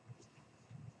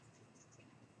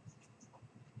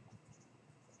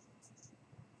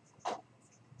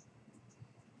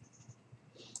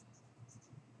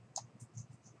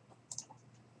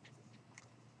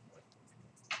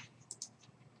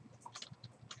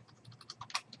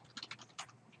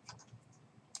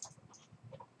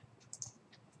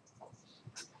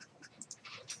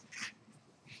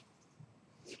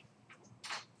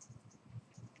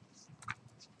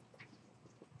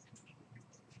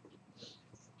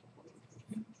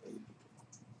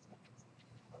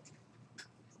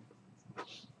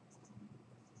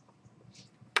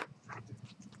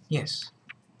 Yes.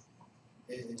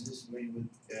 Is this where you would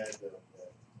add the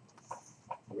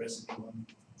recipe one,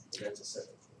 or that's a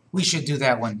separate? We should do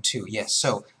that one too, yes.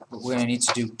 So we're going to need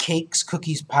to do cakes,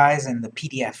 cookies, pies, and the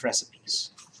PDF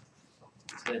recipes.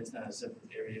 So that's not a separate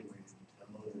area where you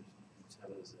download it, how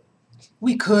is it?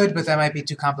 We could, but that might be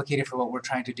too complicated for what we're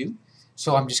trying to do.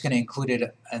 So I'm just going to include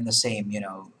it in the same,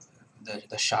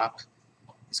 the shop.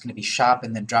 It's going to be shop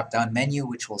and then drop down menu,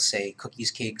 which will say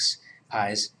cookies, cakes,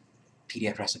 pies,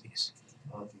 PDF recipes.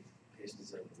 Okay, paste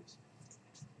this up, please.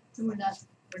 And we're not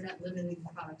limiting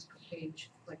products per page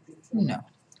like before. No.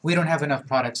 We don't have enough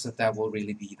products that will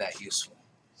really be that useful.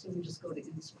 So we just go to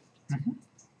insert. Mhm.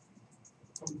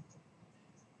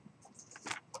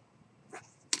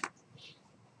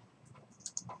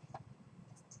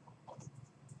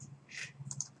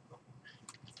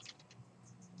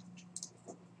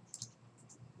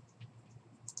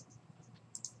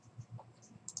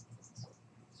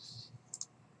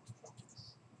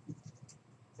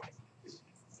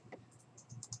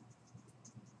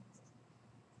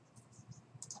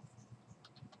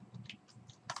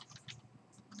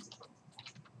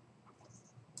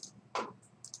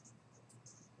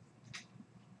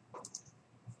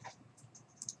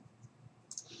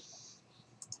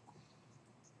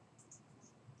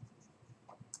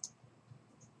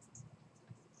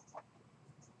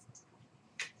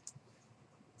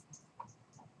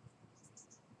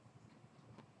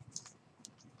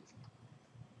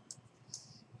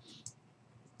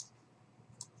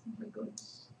 If I go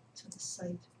to the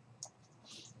site,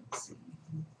 let's see.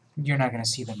 You're not going to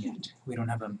see them yet. We don't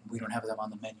have them on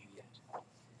the menu yet.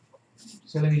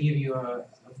 So let me give you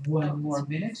one more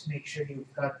minute. Make sure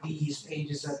you've got these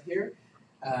pages up here.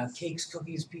 Cakes,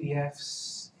 cookies,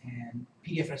 PDFs, and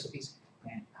PDF recipes,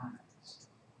 and pies.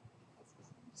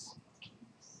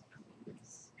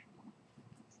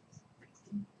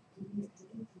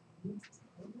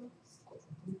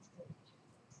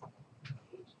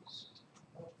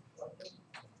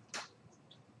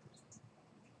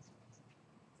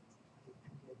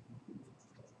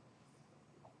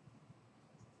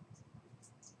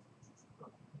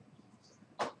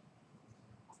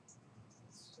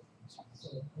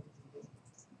 What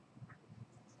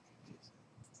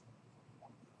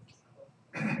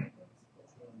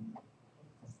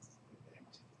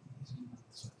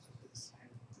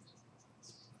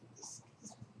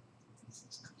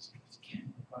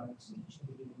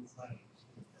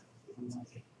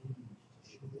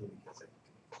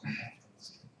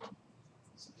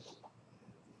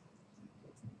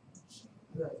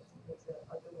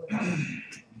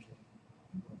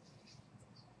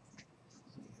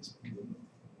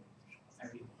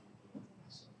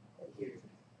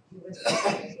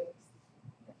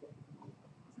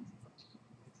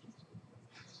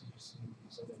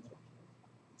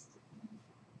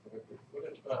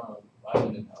if, I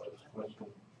didn't know this question,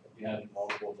 if you had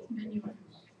multiple Menu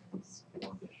locations, items. you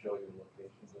wanted to show your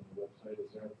locations on the website,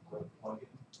 is there a plugin?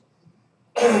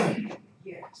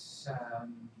 Yes,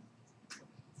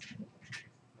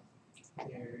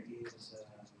 there is,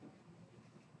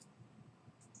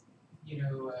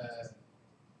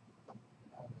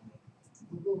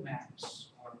 Google Maps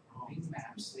or Bing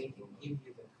Maps, they can give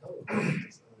you the code.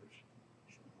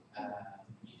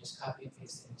 You just copy and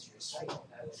paste it into your site, and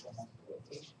that'll show multiple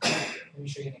locations. Let me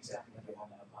show you an example of it on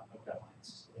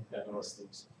lines. Yeah, no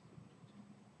worries.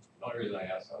 The only reason I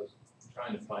asked, I was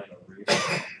trying to find a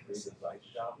Reese's Ice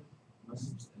Shop,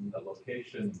 and the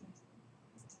location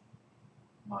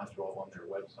module on their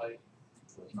website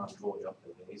was not fully up to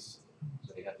date,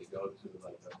 so you had to go to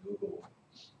like a Google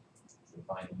to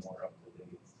find a more up to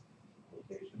date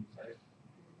location site.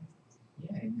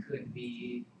 Yeah, it could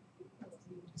be,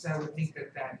 because I would think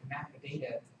that that map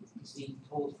data is being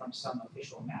pulled from some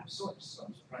official map source, so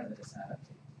I'm surprised that it's not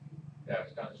updated. Yeah,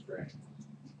 it's kind of strange.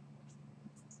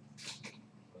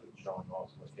 But it's showing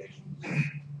all its locations.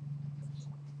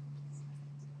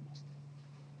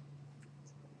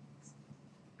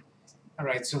 All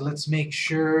right, so let's make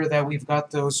sure that we've got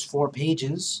those 4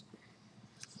 pages.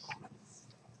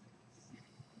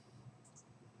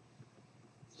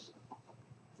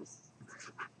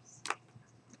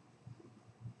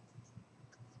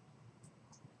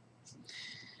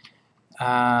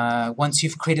 Once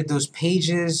you've created those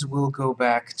pages, we'll go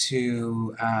back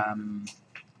to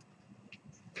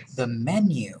the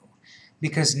menu,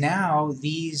 because now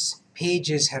these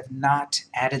pages have not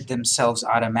added themselves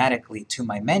automatically to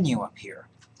my menu up here.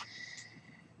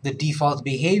 The default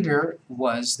behavior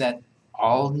was that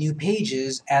all new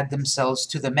pages add themselves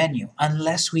to the menu,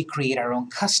 unless we create our own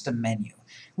custom menu,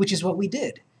 which is what we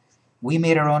did. We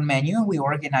made our own menu, we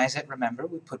organize it, remember,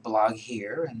 we put blog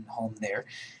here and home there,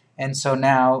 and so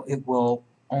now it will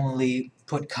only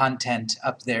put content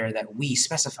up there that we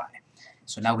specify.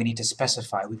 So now we need to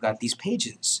specify, we've got these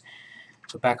pages.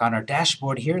 So back on our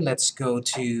dashboard here, let's go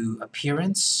to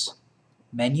Appearance,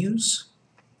 Menus.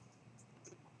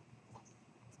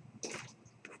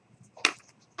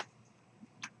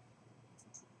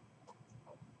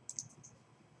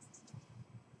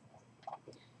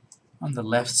 On the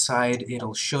left side,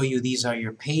 it'll show you these are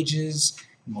your pages,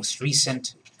 most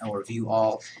recent, or view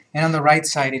all. And on the right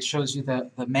side, it shows you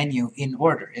the menu in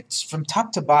order. It's from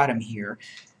top to bottom here,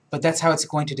 but that's how it's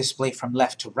going to display from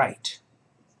left to right.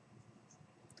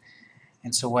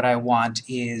 And so what I want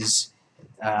is,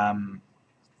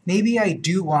 maybe I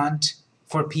do want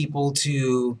for people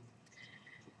to,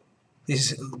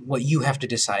 this is what you have to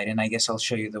decide, and I guess I'll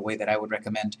show you the way that I would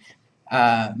recommend.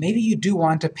 Maybe you do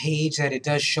want a page that it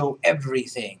does show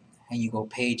everything, and you go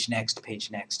page next,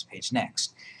 page next, page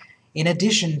next, in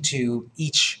addition to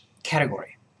each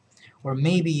category. Or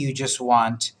maybe you just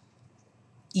want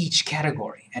each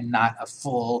category and not a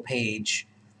full page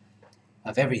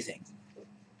of everything.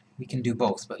 We can do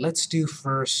both, but let's do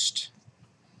first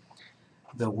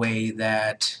the way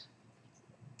that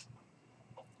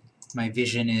my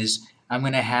vision is. I'm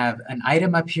going to have an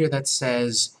item up here that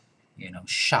says,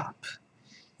 shop.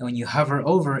 And when you hover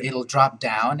over, it'll drop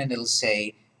down and it'll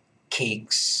say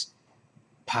cakes,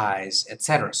 pies,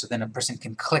 etc. So then a person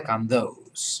can click on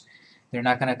those. They're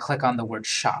not going to click on the word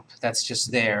shop. That's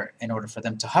just there in order for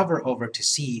them to hover over to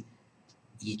see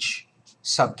each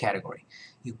subcategory.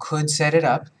 You could set it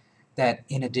up that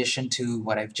in addition to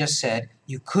what I've just said,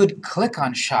 you could click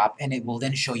on shop and it will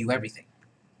then show you everything.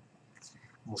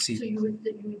 We'll see. So you would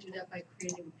do that by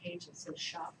creating a page that says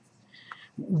shop?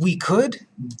 We could,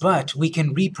 but we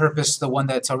can repurpose the one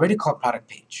that's already called product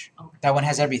page. Okay. That one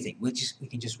has everything. We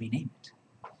can just rename it.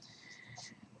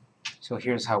 So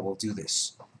here's how we'll do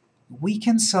this. We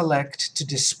can select to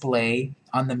display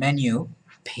on the menu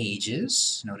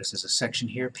pages. Notice there's a section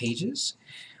here, pages,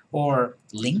 or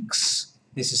links.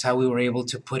 This is how we were able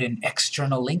to put an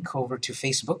external link over to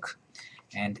Facebook,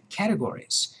 and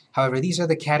categories. However, these are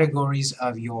the categories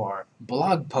of your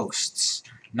blog posts,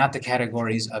 not the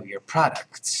categories of your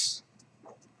products.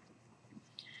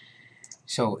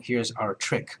 So here's our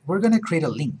trick. We're going to create a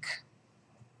link.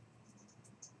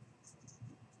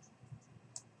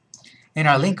 And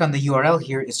our link on the URL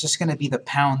here is just going to be the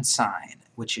pound sign,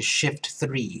 which is shift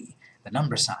 3, the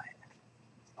number sign.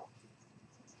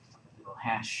 Little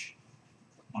hash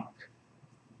mark.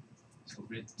 So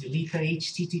we're going to delete the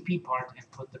HTTP part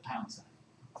and put the pound sign.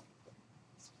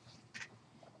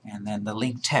 And then the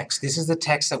link text. This is the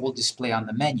text that will display on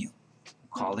the menu.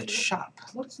 Call it shop.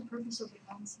 What's the purpose of the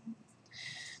pound sign?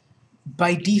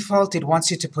 By default, it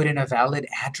wants you to put in a valid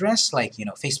address, like, you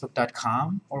know,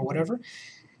 facebook.com or whatever.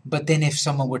 But then if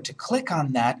someone were to click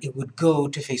on that, it would go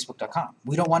to facebook.com.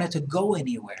 We don't want it to go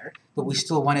anywhere, but we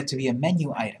still want it to be a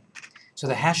menu item. So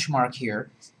the hash mark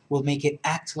here will make it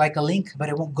act like a link, but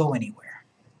it won't go anywhere.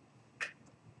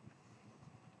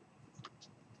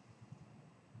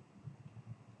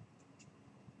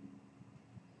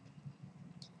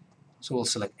 So we'll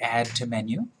select Add to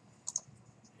Menu.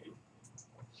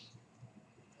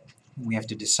 We have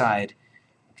to decide,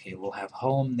 okay, we'll have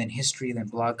Home, then History, then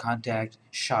Blog Contact,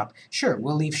 Shop. Sure,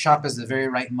 we'll leave Shop as the very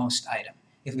rightmost item.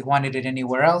 If we wanted it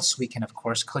anywhere else, we can of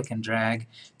course click and drag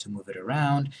to move it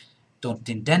around. Don't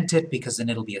indent it because then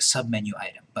it'll be a sub-menu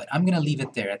item. But I'm going to leave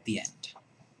it there at the end.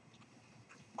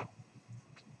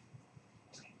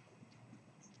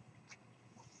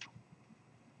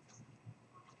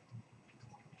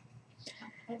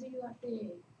 How do you add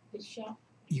the shop?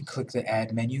 You click the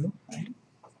Add menu. I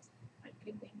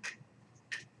click them.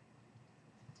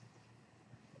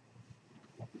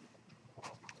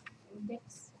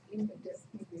 Index. Index,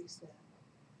 maybe is that.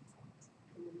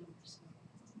 And the numbers.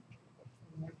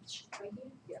 Right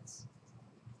here? Yes.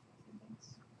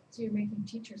 Index. So you're making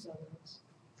teachers out of those.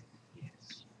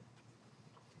 Yes.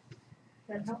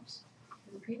 That helps.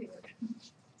 Repeating it.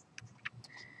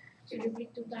 So you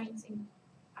click 2 times in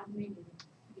add menu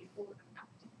before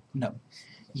acting. No.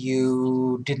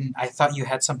 You didn't, I thought you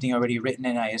had something already written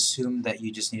and I assumed that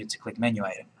you just needed to click menu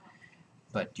item.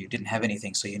 But you didn't have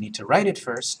anything, so you need to write it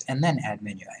first and then add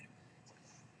menu item.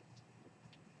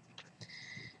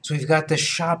 So we've got the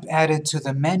shop added to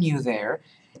the menu there,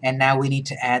 and now we need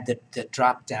to add the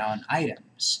drop-down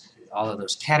items, all of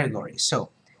those categories. So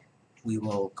we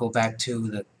will go back to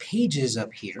the pages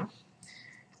up here.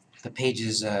 The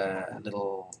pages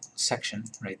little section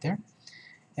right there.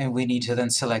 And we need to then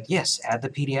select, yes, add the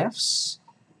PDFs,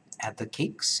 add the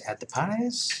cakes, add the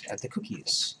pies, add the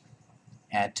cookies,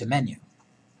 add to menu.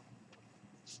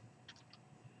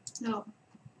 No.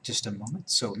 Just a moment.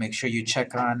 So make sure you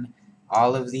check on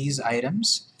all of these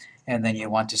items, and then you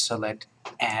want to select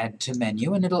add to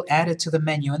menu, and it'll add it to the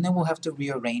menu, and then we'll have to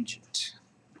rearrange it.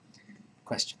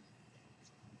 Question?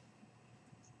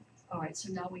 All right,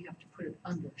 so now we have to put it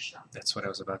under shop. That's what I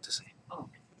was about to say. Oh,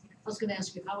 I was going to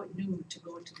ask you how it knew to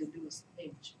go to the newest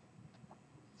page.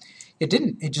 It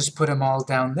didn't. It just put them all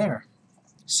down there.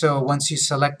 So once you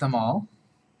select them all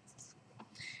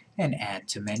and add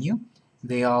to menu,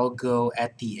 they all go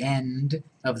at the end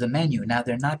of the menu. Now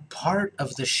they're not part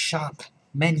of the shop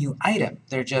menu item.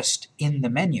 They're just in the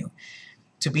menu.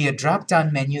 To be a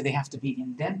drop-down menu, they have to be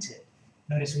indented.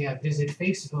 Notice we have Visit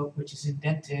Facebook, which is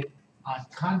indented on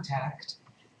Contact.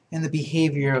 And the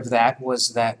behavior of that was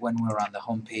that when we're on the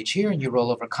home page here and you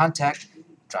roll over Contact,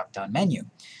 drop-down menu.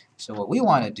 So what we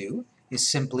want to do is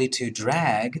simply to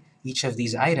drag each of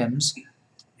these items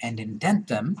and indent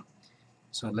them.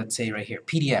 So let's say right here,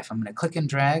 PDF. I'm going to click and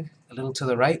drag a little to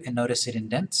the right and notice it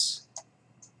indents.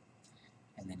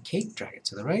 And then cake, drag it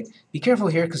to the right. Be careful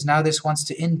here because now this wants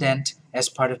to indent as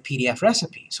part of PDF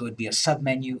recipe. So it would be a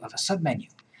submenu of a submenu.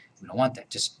 We don't want that.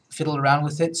 Just fiddle around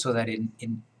with it so that it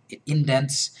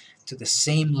indents to the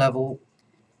same level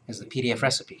as the PDF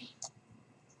recipe.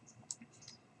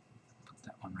 Put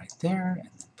that one right there, and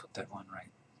then put that one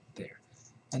right there.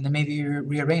 And then maybe you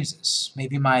rearrange this.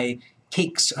 Maybe my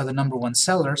cakes are the #1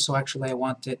 seller, so actually I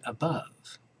want it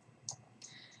above.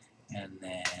 And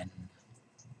then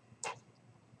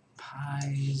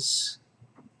pies,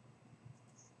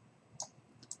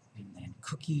 and then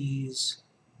cookies,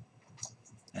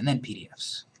 and then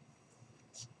PDFs.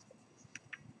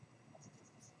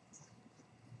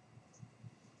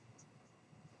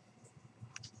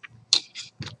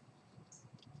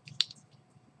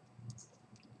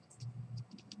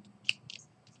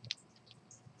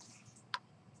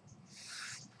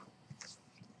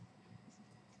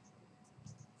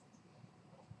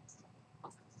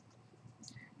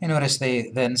 And notice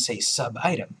they then say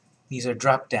sub-item. These are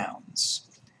drop-downs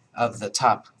of the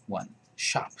top one,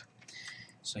 shop.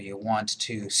 So you want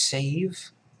to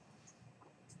save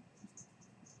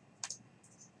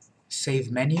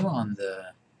menu on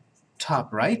the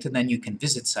top right, and then you can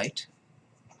visit site.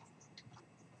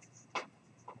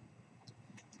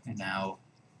 And now,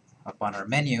 up on our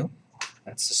menu,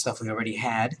 that's the stuff we already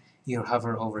had. You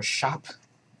hover over shop.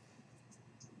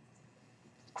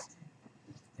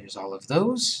 There's all of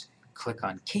those. Click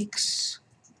on cakes.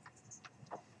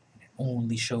 It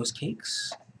only shows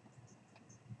cakes.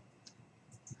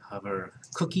 Hover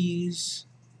cookies.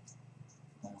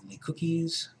 Only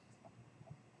cookies.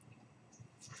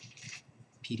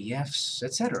 PDFs,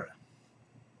 etc.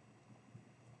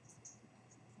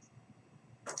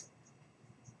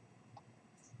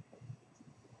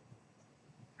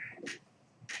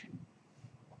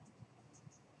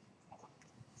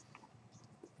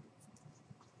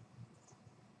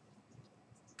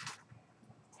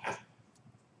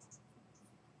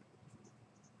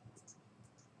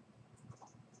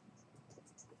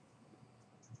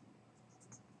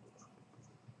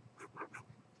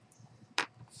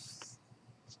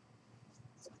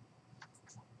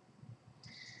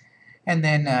 And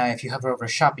then if you hover over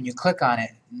shop and you click on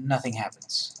it, nothing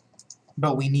happens.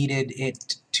 But we needed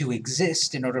it to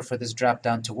exist in order for this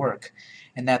drop-down to work.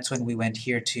 And that's when we went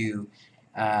here to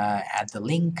add the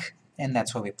link, and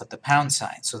that's why we put the pound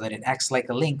sign, so that it acts like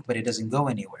a link, but it doesn't go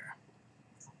anywhere.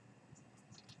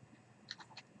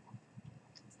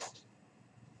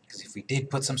 Because if we did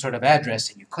put some sort of address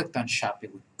and you clicked on shop,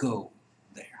 it would go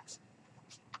there.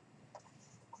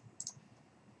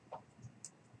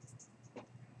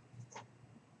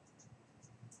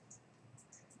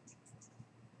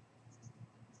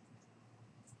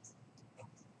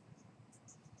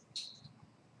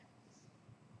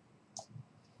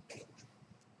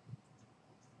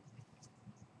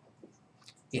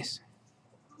 Yes?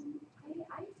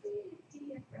 I see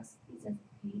PDF recipes as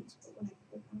a page, but when I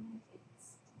click on it,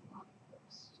 it's a blog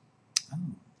post. Oh.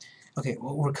 Okay,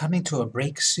 well, we're coming to a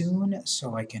break soon,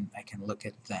 so I can look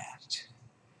at that.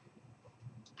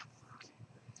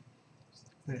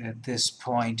 But at this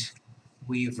point,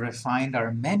 we've refined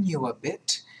our menu a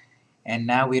bit, and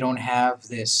now we don't have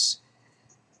this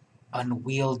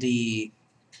unwieldy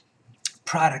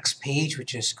products page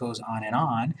which just goes on and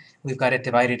on. We've got it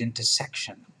divided into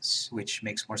sections, which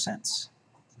makes more sense.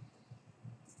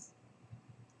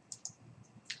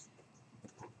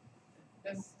 I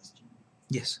have a question.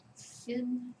 Yes.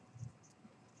 In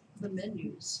the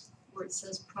menus, where it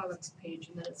says products page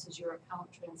and then it says your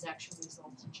account transaction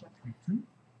results and check. Mhm.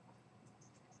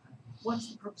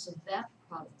 What's the purpose of that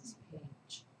products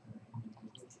page?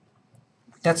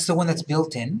 That's the one that's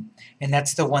built in, and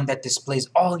that's the one that displays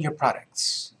all your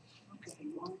products. Okay.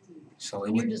 So it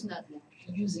And you're would, just not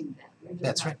using that. You're just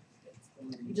that's not-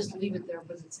 right. You just leave it there,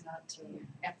 but it's not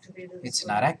activated. It's so-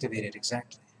 not activated,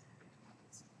 exactly.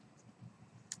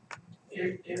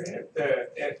 You have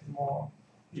to add more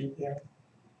detail.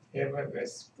 Have a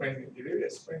explain, you will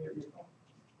explain it before.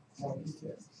 More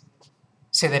details.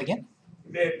 Say that again?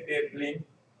 They link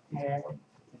more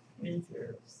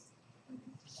details.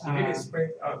 You will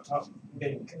explain on top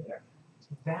link, yeah.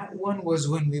 That one was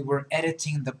when we were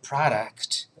editing the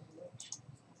product,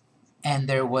 and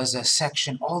there was a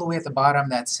section all the way at the bottom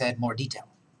that said more detail.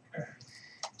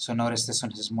 So notice this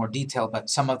one says more detail, but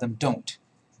some of them don't,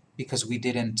 because we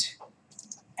didn't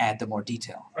add the more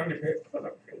detail On the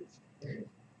product page.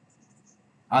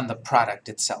 on the product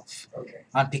itself. Okay.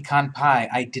 On pecan pie,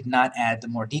 I did not add the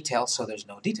more detail, so there's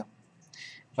no detail.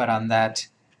 But on that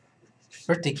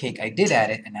birthday cake, I did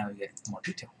add it, and now we get more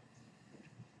detail.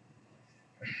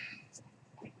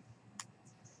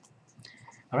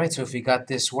 Alright, so if we got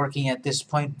this working at this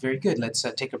point, very good. Let's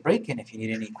take a break, and if you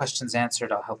need any questions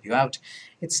answered, I'll help you out.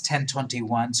 It's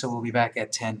 10:21, so we'll be back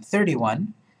at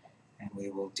 10:31, and we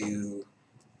will do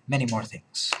many more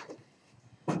things.